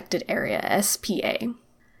Protected Area, SPA.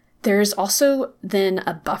 There's also then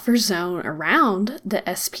a buffer zone around the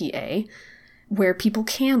SPA where people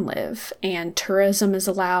can live and tourism is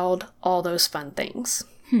allowed, all those fun things.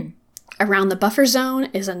 Around the buffer zone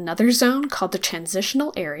is another zone called the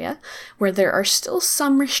transitional area where there are still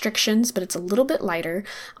some restrictions, but it's a little bit lighter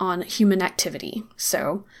on human activity.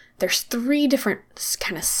 So there's 3 different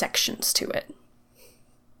kind of sections to it.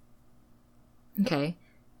 Okay.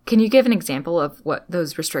 Can you give an example of what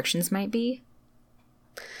those restrictions might be?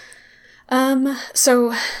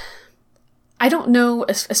 So I don't know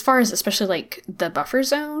as far as especially the buffer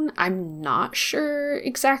zone, I'm not sure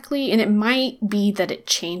exactly. And it might be that it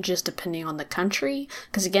changes depending on the country.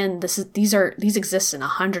 Because again, these exist in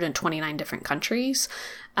 129 different countries.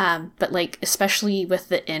 But especially with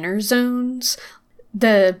the inner zones,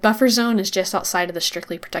 the buffer zone is just outside of the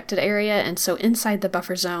strictly protected area. And so inside the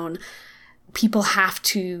buffer zone, people have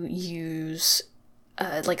to use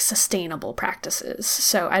sustainable practices.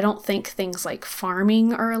 So I don't think things like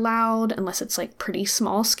farming are allowed unless it's pretty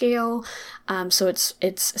small scale. So it's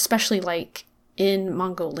especially in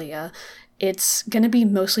Mongolia, it's going to be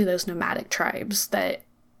mostly those nomadic tribes that,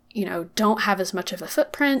 don't have as much of a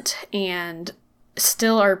footprint and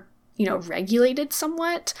still are, regulated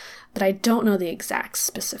somewhat, but I don't know the exact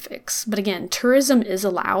specifics. But again, tourism is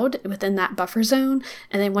allowed within that buffer zone.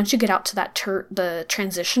 And then once you get out to that the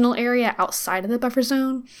transitional area outside of the buffer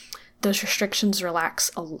zone, those restrictions relax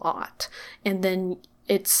a lot. And then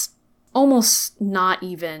it's almost not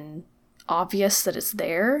even obvious that it's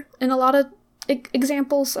there in a lot of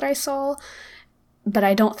examples that I saw. But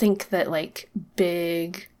I don't think that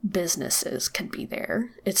big businesses could be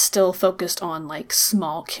there. It's still focused on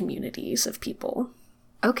small communities of people.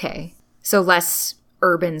 Okay. So less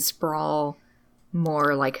urban sprawl,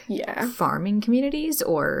 more farming communities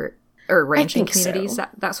or ranching communities, so.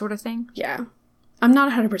 that sort of thing? Yeah. I'm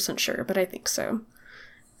not 100% sure, but I think so.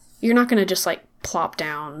 You're not going to just plop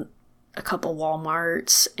down a couple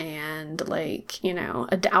Walmarts and like, you know,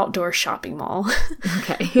 an outdoor shopping mall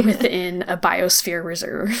Okay. within a biosphere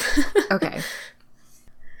reserve. Okay.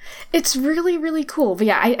 It's really, really cool. But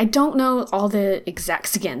yeah, I don't know all the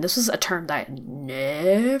exacts. Again, this was a term that I had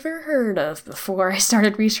never heard of before I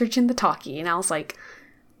started researching the Takhi. And I was like,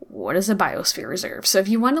 what is a biosphere reserve? So if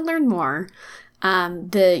you want to learn more,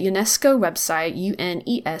 the UNESCO website,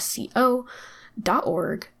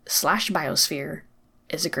 UNESCO.org/biosphere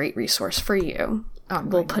is a great resource for you.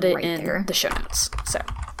 We'll put it in there. The show notes. So,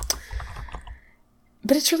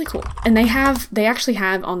 but it's really cool. And they actually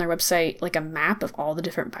have on their website like a map of all the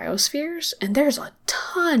different biospheres, and there's a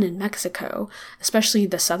ton in Mexico, especially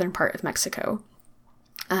the southern part of Mexico.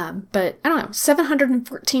 But I don't know,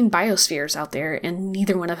 714 biospheres out there, and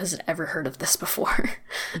neither one of us had ever heard of this before.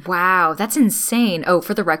 Wow, that's insane. Oh,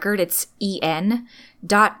 for the record, it's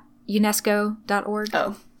en.unesco.org.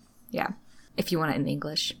 Oh. Yeah, if you want it in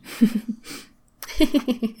English.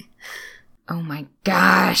 Oh my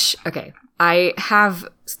gosh. Okay, I have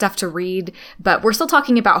stuff to read, but we're still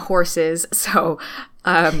talking about horses, so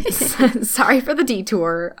sorry for the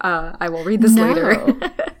detour. I will read this later.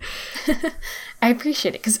 I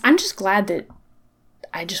appreciate it, because I'm just glad that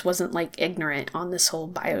I just wasn't like ignorant on this whole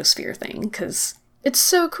biosphere thing, because it's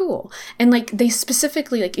so cool. And like they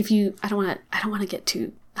specifically, like, if you, I don't want to get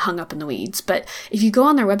too hung up in the weeds, but if you go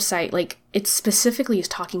on their website, like it specifically is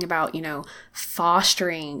talking about, you know,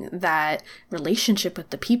 fostering that relationship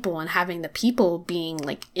with the people and having the people being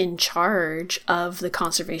like in charge of the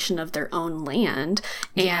conservation of their own land,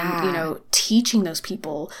 and you know, teaching those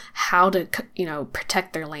people how to, you know,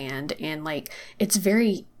 protect their land. And like it's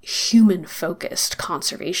very human focused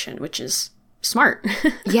conservation, which is smart.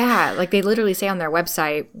 Yeah, like they literally say on their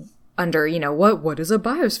website under, you know, what is a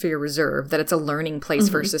biosphere reserve, that it's a learning place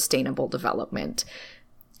for sustainable development.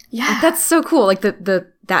 Yeah, like, that's so cool. Like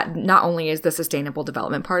that not only is the sustainable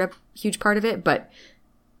development huge part of it, but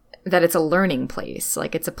that it's a learning place.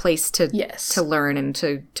 Like it's a place to learn and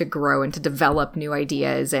to grow and to develop new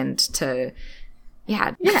ideas and to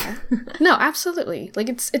yeah. No, absolutely. Like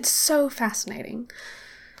it's so fascinating.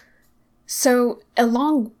 So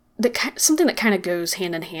something that kind of goes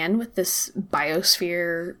hand in hand with this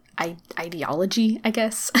biosphere ideology, I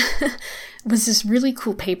guess, was this really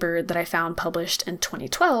cool paper that I found published in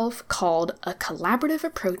 2012 called A Collaborative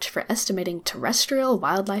Approach for Estimating Terrestrial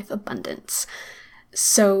Wildlife Abundance.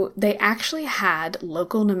 So they actually had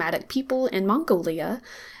local nomadic people in Mongolia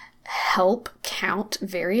help count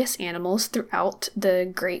various animals throughout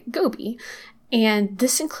the Great Gobi. And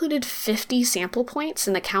this included 50 sample points,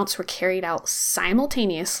 and the counts were carried out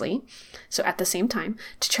simultaneously, so at the same time,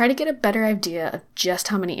 to try to get a better idea of just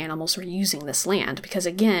how many animals were using this land. Because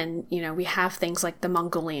again, you know, we have things like the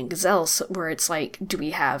Mongolian gazelles, where it's like, do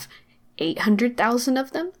we have 800,000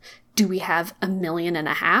 of them? Do we have 1.5 million?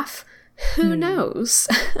 Who knows?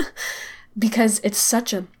 Because it's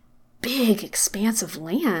such a big expanse of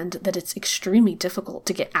land that it's extremely difficult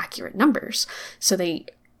to get accurate numbers. So they,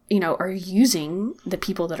 you know, are using the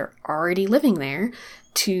people that are already living there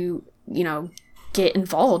to, you know, get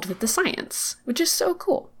involved with the science, which is so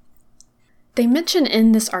cool. They mention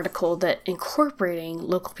in this article that incorporating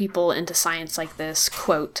local people into science like this,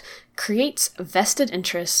 quote, creates vested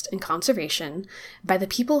interest in conservation by the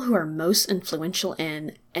people who are most influential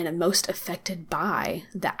in and most affected by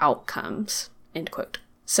the outcomes, end quote.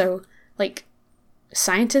 So, like,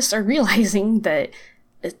 scientists are realizing that,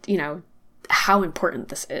 you know, how important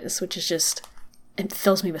this is, which is just, it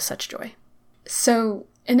fills me with such joy. So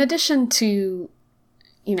in addition to,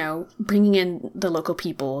 you know, bringing in the local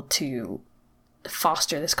people to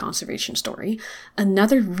foster this conservation story,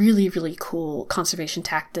 another really, really cool conservation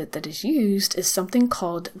tactic that is used is something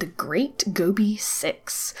called the Great Gobi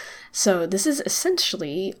Six. So this is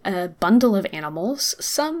essentially a bundle of animals,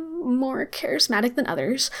 some more charismatic than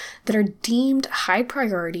others, that are deemed high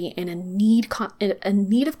priority and in need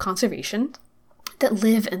of conservation, that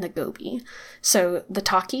live in the Gobi. So the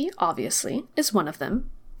Takhi, obviously, is one of them.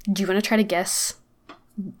 Do you want to try to guess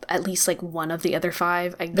at least like one of the other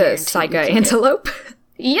 5? The Saiga antelope.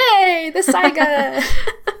 Yay, the Saiga!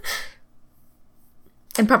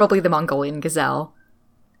 And probably the Mongolian gazelle.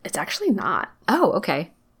 It's actually not. Oh,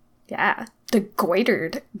 okay. Yeah. The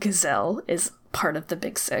goitered gazelle is part of the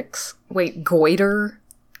Big Six. Wait, goiter?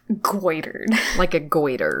 Goitered. Like a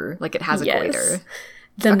goiter. Like it has a goiter.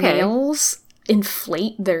 The males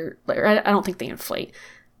inflate their... I don't think they inflate.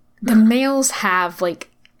 The males have like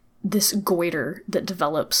this goiter that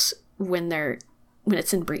develops when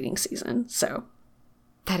it's in breeding season. So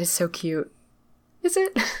that is so cute. Is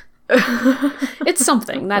it? It's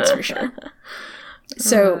something, that's for sure.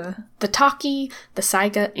 So the Takhi, the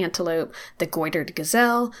Saiga antelope, the goitered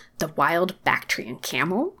gazelle, the wild Bactrian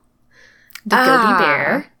camel, the goby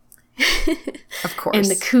bear, of course, and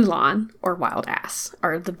the kulan, or wild ass,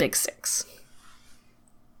 are the big six.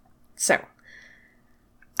 So,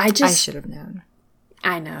 I should have known.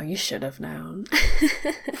 I know, you should have known.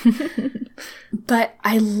 But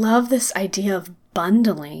I love this idea of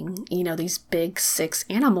bundling, these big six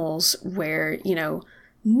animals where,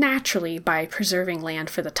 naturally by preserving land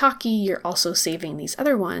for the Takhi, you're also saving these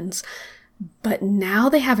other ones. But now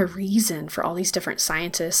they have a reason for all these different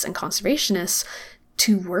scientists and conservationists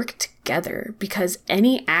to work together, because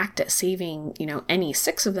any act at saving, any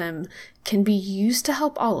six of them can be used to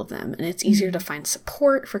help all of them. And it's easier to find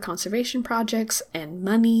support for conservation projects and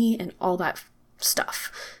money and all that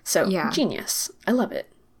stuff. So, genius. I love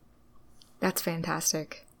it. That's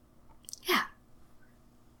fantastic. Yeah.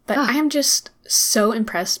 But I am just so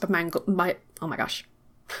impressed by oh my gosh.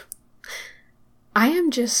 I am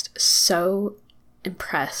just so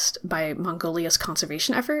impressed by Mongolia's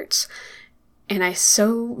conservation efforts. And I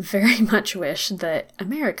so very much wish that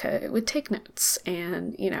America would take notes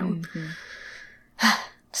and,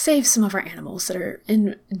 save some of our animals that are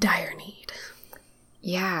in dire need.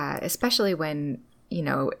 Yeah, especially when,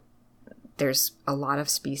 there's a lot of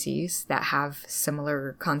species that have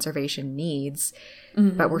similar conservation needs,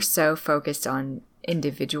 but we're so focused on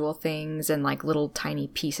individual things and like little tiny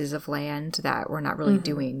pieces of land that we're not really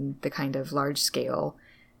doing the kind of large scale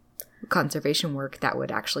conservation work that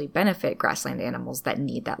would actually benefit grassland animals that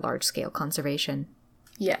need that large scale conservation.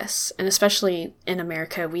 Yes, and especially in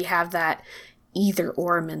America, we have that either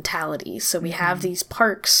or mentality. So we have these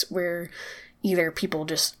parks where either people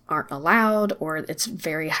just aren't allowed or it's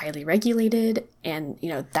very highly regulated, and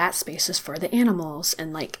that space is for the animals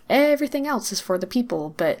and like everything else is for the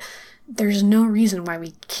people, but there's no reason why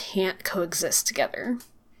we can't coexist together.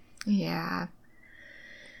 Yeah.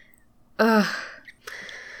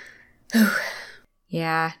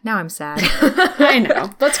 Yeah, now I'm sad. I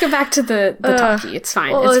know. Let's go back to the Takhi. It's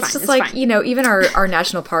fine. Well, it's just fine. like, even our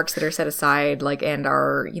national parks that are set aside, like, and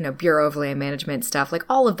our, Bureau of Land Management stuff, like,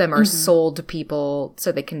 all of them are sold to people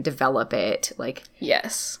so they can develop it. Like,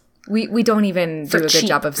 yes. We don't even do a cheap. good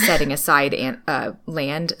job of setting aside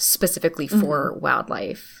land specifically for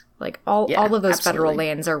wildlife. Like, all of those federal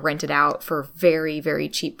lands are rented out for very, very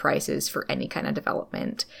cheap prices for any kind of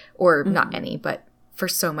development. Or not any, but for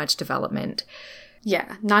so much development.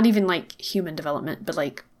 Yeah, not even like human development, but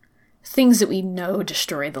like things that we know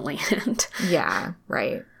destroy the land. Yeah,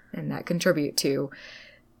 right. And that contribute to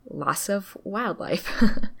loss of wildlife.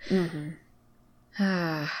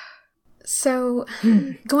 So,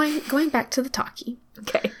 going back to the Takhi.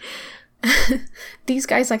 Okay. These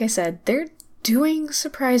guys, like I said, they're doing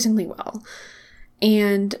surprisingly well.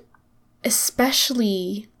 And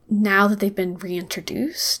especially now that they've been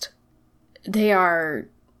reintroduced, they are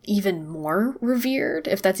even more revered,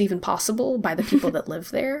 if that's even possible, by the people that live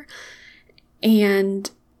there. And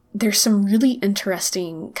there's some really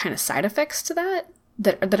interesting kind of side effects to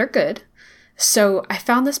that are good. So I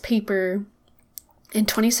found this paper in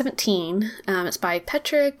 2017. It's by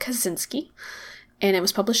Petra Kaczynski, and it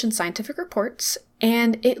was published in Scientific Reports.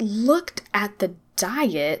 And it looked at the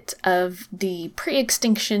diet of the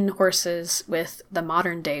pre-extinction horses with the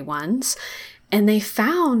modern day ones. And they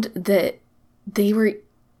found that they were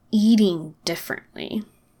eating differently.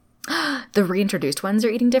 The reintroduced ones are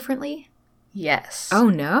eating differently? Yes. Oh,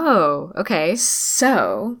 no. Okay.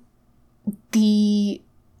 So, the,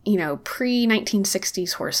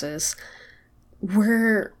 pre-1960s horses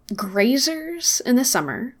were grazers in the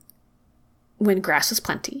summer when grass was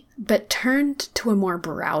plenty, but turned to a more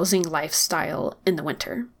browsing lifestyle in the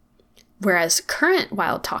winter. Whereas current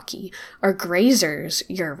wild Takhi are grazers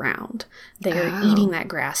year-round. They are eating that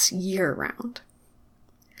grass year-round.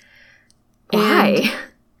 Why? And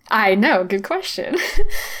I know, good question.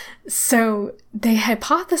 So they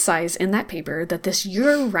hypothesize in that paper that this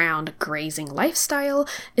year-round grazing lifestyle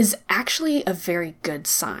is actually a very good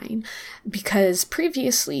sign, because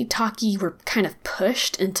previously Takhi were kind of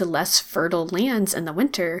pushed into less fertile lands in the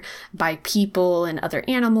winter by people and other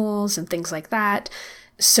animals and things like that.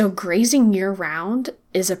 So grazing year-round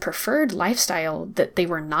is a preferred lifestyle that they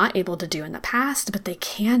were not able to do in the past, but they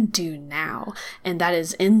can do now. And that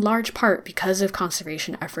is in large part because of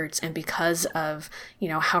conservation efforts and because of,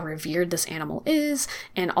 how revered this animal is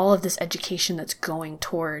and all of this education that's going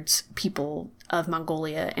towards people of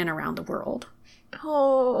Mongolia and around the world.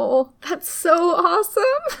 Oh, that's so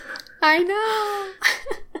awesome. I know.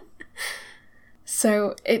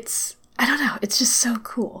 So it's just so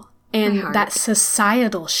cool. And that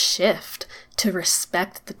societal shift to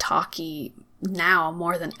respect the Takhi now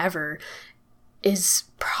more than ever is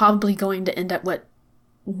probably going to end up what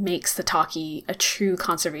makes the Takhi a true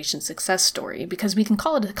conservation success story, because we can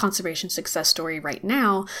call it a conservation success story right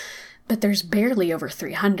now, but there's barely over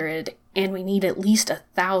 300, and we need at least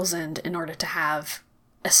 1,000 in order to have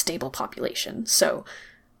a stable population. So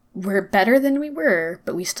we're better than we were,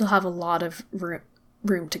 but we still have a lot of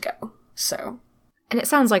room to go. So, and it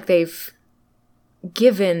sounds like they've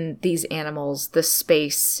given these animals the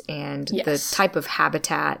space and the type of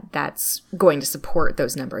habitat that's going to support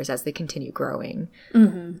those numbers as they continue growing.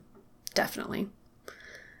 Mm-hmm. Definitely.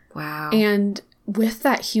 Wow. And with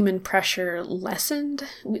that human pressure lessened,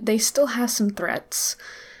 they still have some threats.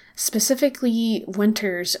 Specifically,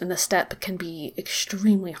 winters in the steppe can be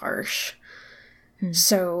extremely harsh.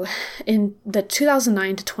 So in the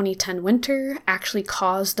 2009 to 2010 winter actually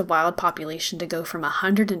caused the wild population to go from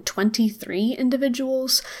 123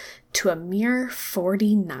 individuals to a mere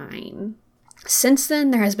 49. Since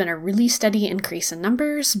then, there has been a really steady increase in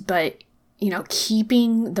numbers, but,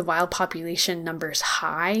 keeping the wild population numbers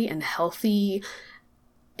high and healthy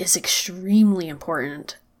is extremely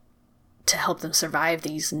important to help them survive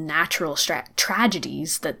these natural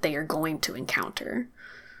tragedies that they are going to encounter.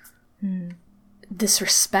 This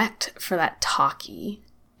respect for that Takhi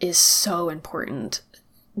is so important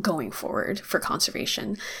going forward for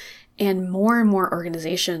conservation. And more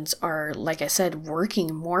organizations are, like I said,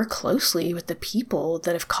 working more closely with the people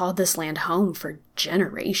that have called this land home for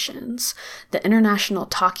generations. The International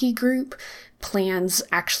Takhi Group plans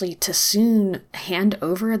actually to soon hand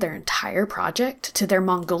over their entire project to their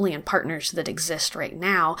Mongolian partners that exist right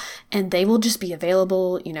now, and they will just be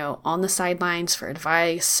available, on the sidelines for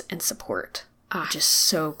advice and support. Which is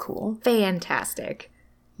so cool. Fantastic.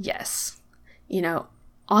 Yes.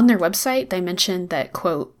 On their website, they mentioned that,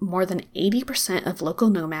 quote, more than 80% of local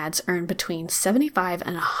nomads earn between 75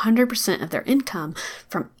 and 100% of their income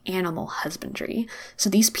from animal husbandry. So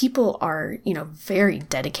these people are, very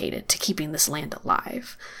dedicated to keeping this land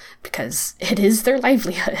alive because it is their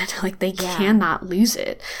livelihood. Like, they cannot lose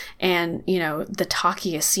it. And, the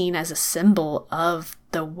Takhi is seen as a symbol of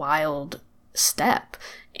the wild steppe.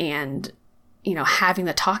 And having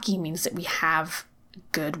the Takhi means that we have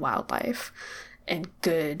good wildlife and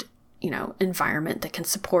good, environment that can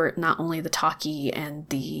support not only the Takhi and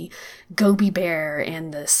the gobi bear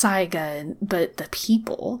and the saiga, but the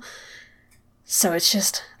people. So it's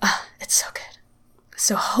just, it's so good.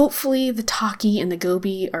 So hopefully the Takhi and the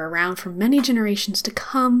gobi are around for many generations to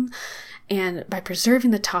come. And by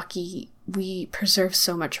preserving the Takhi, we preserve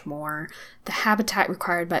so much more. The habitat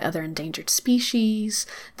required by other endangered species,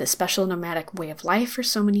 the special nomadic way of life for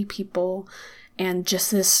so many people, and just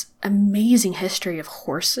this amazing history of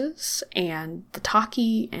horses and the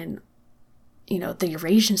Takhi and, the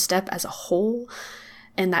Eurasian steppe as a whole.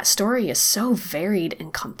 And that story is so varied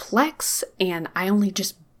and complex, and I only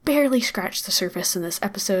just barely scratched the surface in this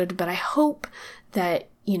episode, but I hope that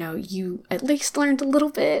you at least learned a little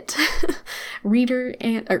bit.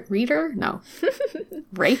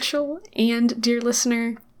 Rachel and dear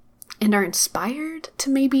listener, and are inspired to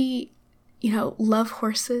maybe, love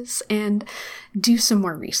horses and do some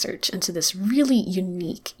more research into this really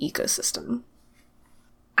unique ecosystem.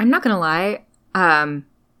 I'm not gonna lie,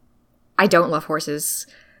 I don't love horses.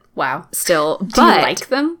 Wow. Still, do you like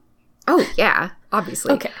them? Oh yeah,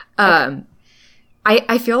 obviously. Okay.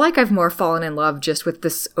 I feel like I've more fallen in love just with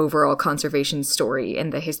this overall conservation story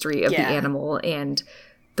and the history of the animal and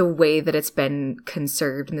the way that it's been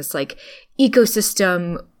conserved in this like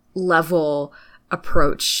ecosystem level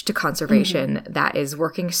approach to conservation that is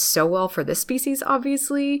working so well for this species,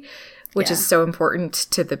 obviously, which is so important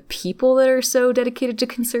to the people that are so dedicated to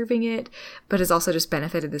conserving it, but has also just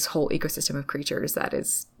benefited this whole ecosystem of creatures that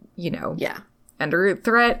is, under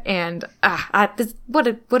threat. And what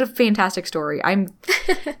a fantastic story. I'm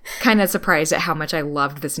kind of surprised at how much I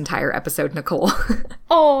loved this entire episode, Nicole.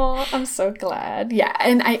 Oh, I'm so glad. Yeah.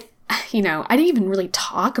 And I didn't even really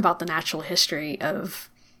talk about the natural history of,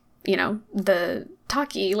 the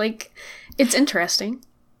Takhi. Like, it's interesting,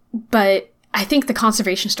 but I think the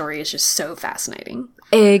conservation story is just so fascinating.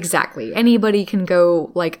 Exactly. Anybody can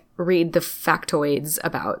go like read the factoids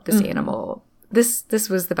about this animal. This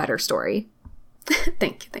was the better story.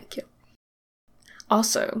 Thank you.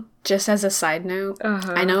 Also, just as a side note,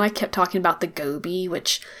 I know I kept talking about the gobi,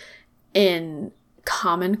 which in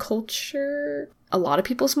common culture, a lot of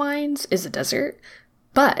people's minds is a desert,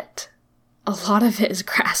 but a lot of it is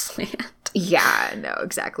grassland. Yeah, no,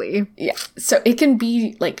 exactly. Yeah. So it can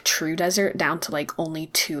be like true desert down to like only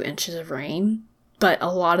 2 inches of rain, but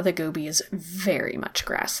a lot of the gobi is very much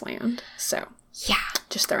grassland. So Yeah.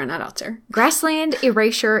 Just throwing that out there. Grassland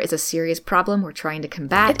erasure is a serious problem we're trying to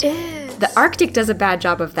combat. It is. The Arctic does a bad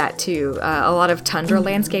job of that, too. A lot of tundra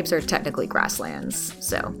landscapes are technically grasslands.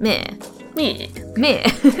 So, meh. Meh. Meh.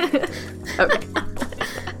 Okay.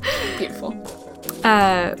 Beautiful.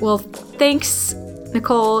 Well, thanks,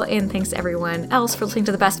 Nicole, and thanks to everyone else for listening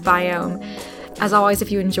to The Best Biome. As always,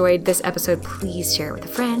 if you enjoyed this episode, please share it with a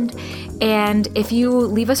friend. And if you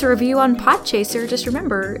leave us a review on Podchaser, just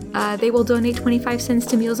remember, they will donate 25 cents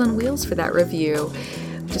to Meals on Wheels for that review,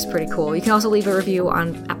 which is pretty cool. You can also leave a review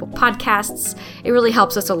on Apple Podcasts. It really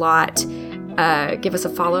helps us a lot. Give us a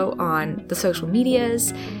follow on the social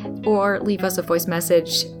medias, or leave us a voice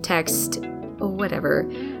message, text, or whatever.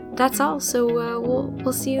 That's all. So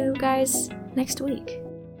we'll see you guys next week.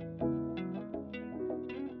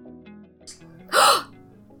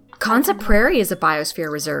 Conza Prairie is a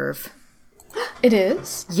biosphere reserve. It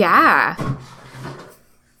is? Yeah.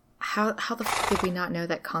 How the fuck did we not know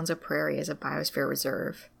that Conza Prairie is a biosphere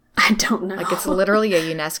reserve? I don't know. Like, it's literally a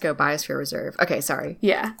UNESCO biosphere reserve. Okay, sorry.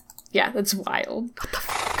 Yeah. Yeah, that's wild. What the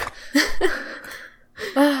fuck?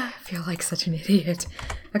 I feel like such an idiot.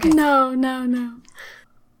 Okay. No.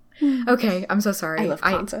 Okay, I'm so sorry. I love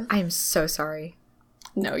Conza. I am so sorry.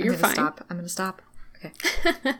 No, you're fine. I'm gonna stop. Okay.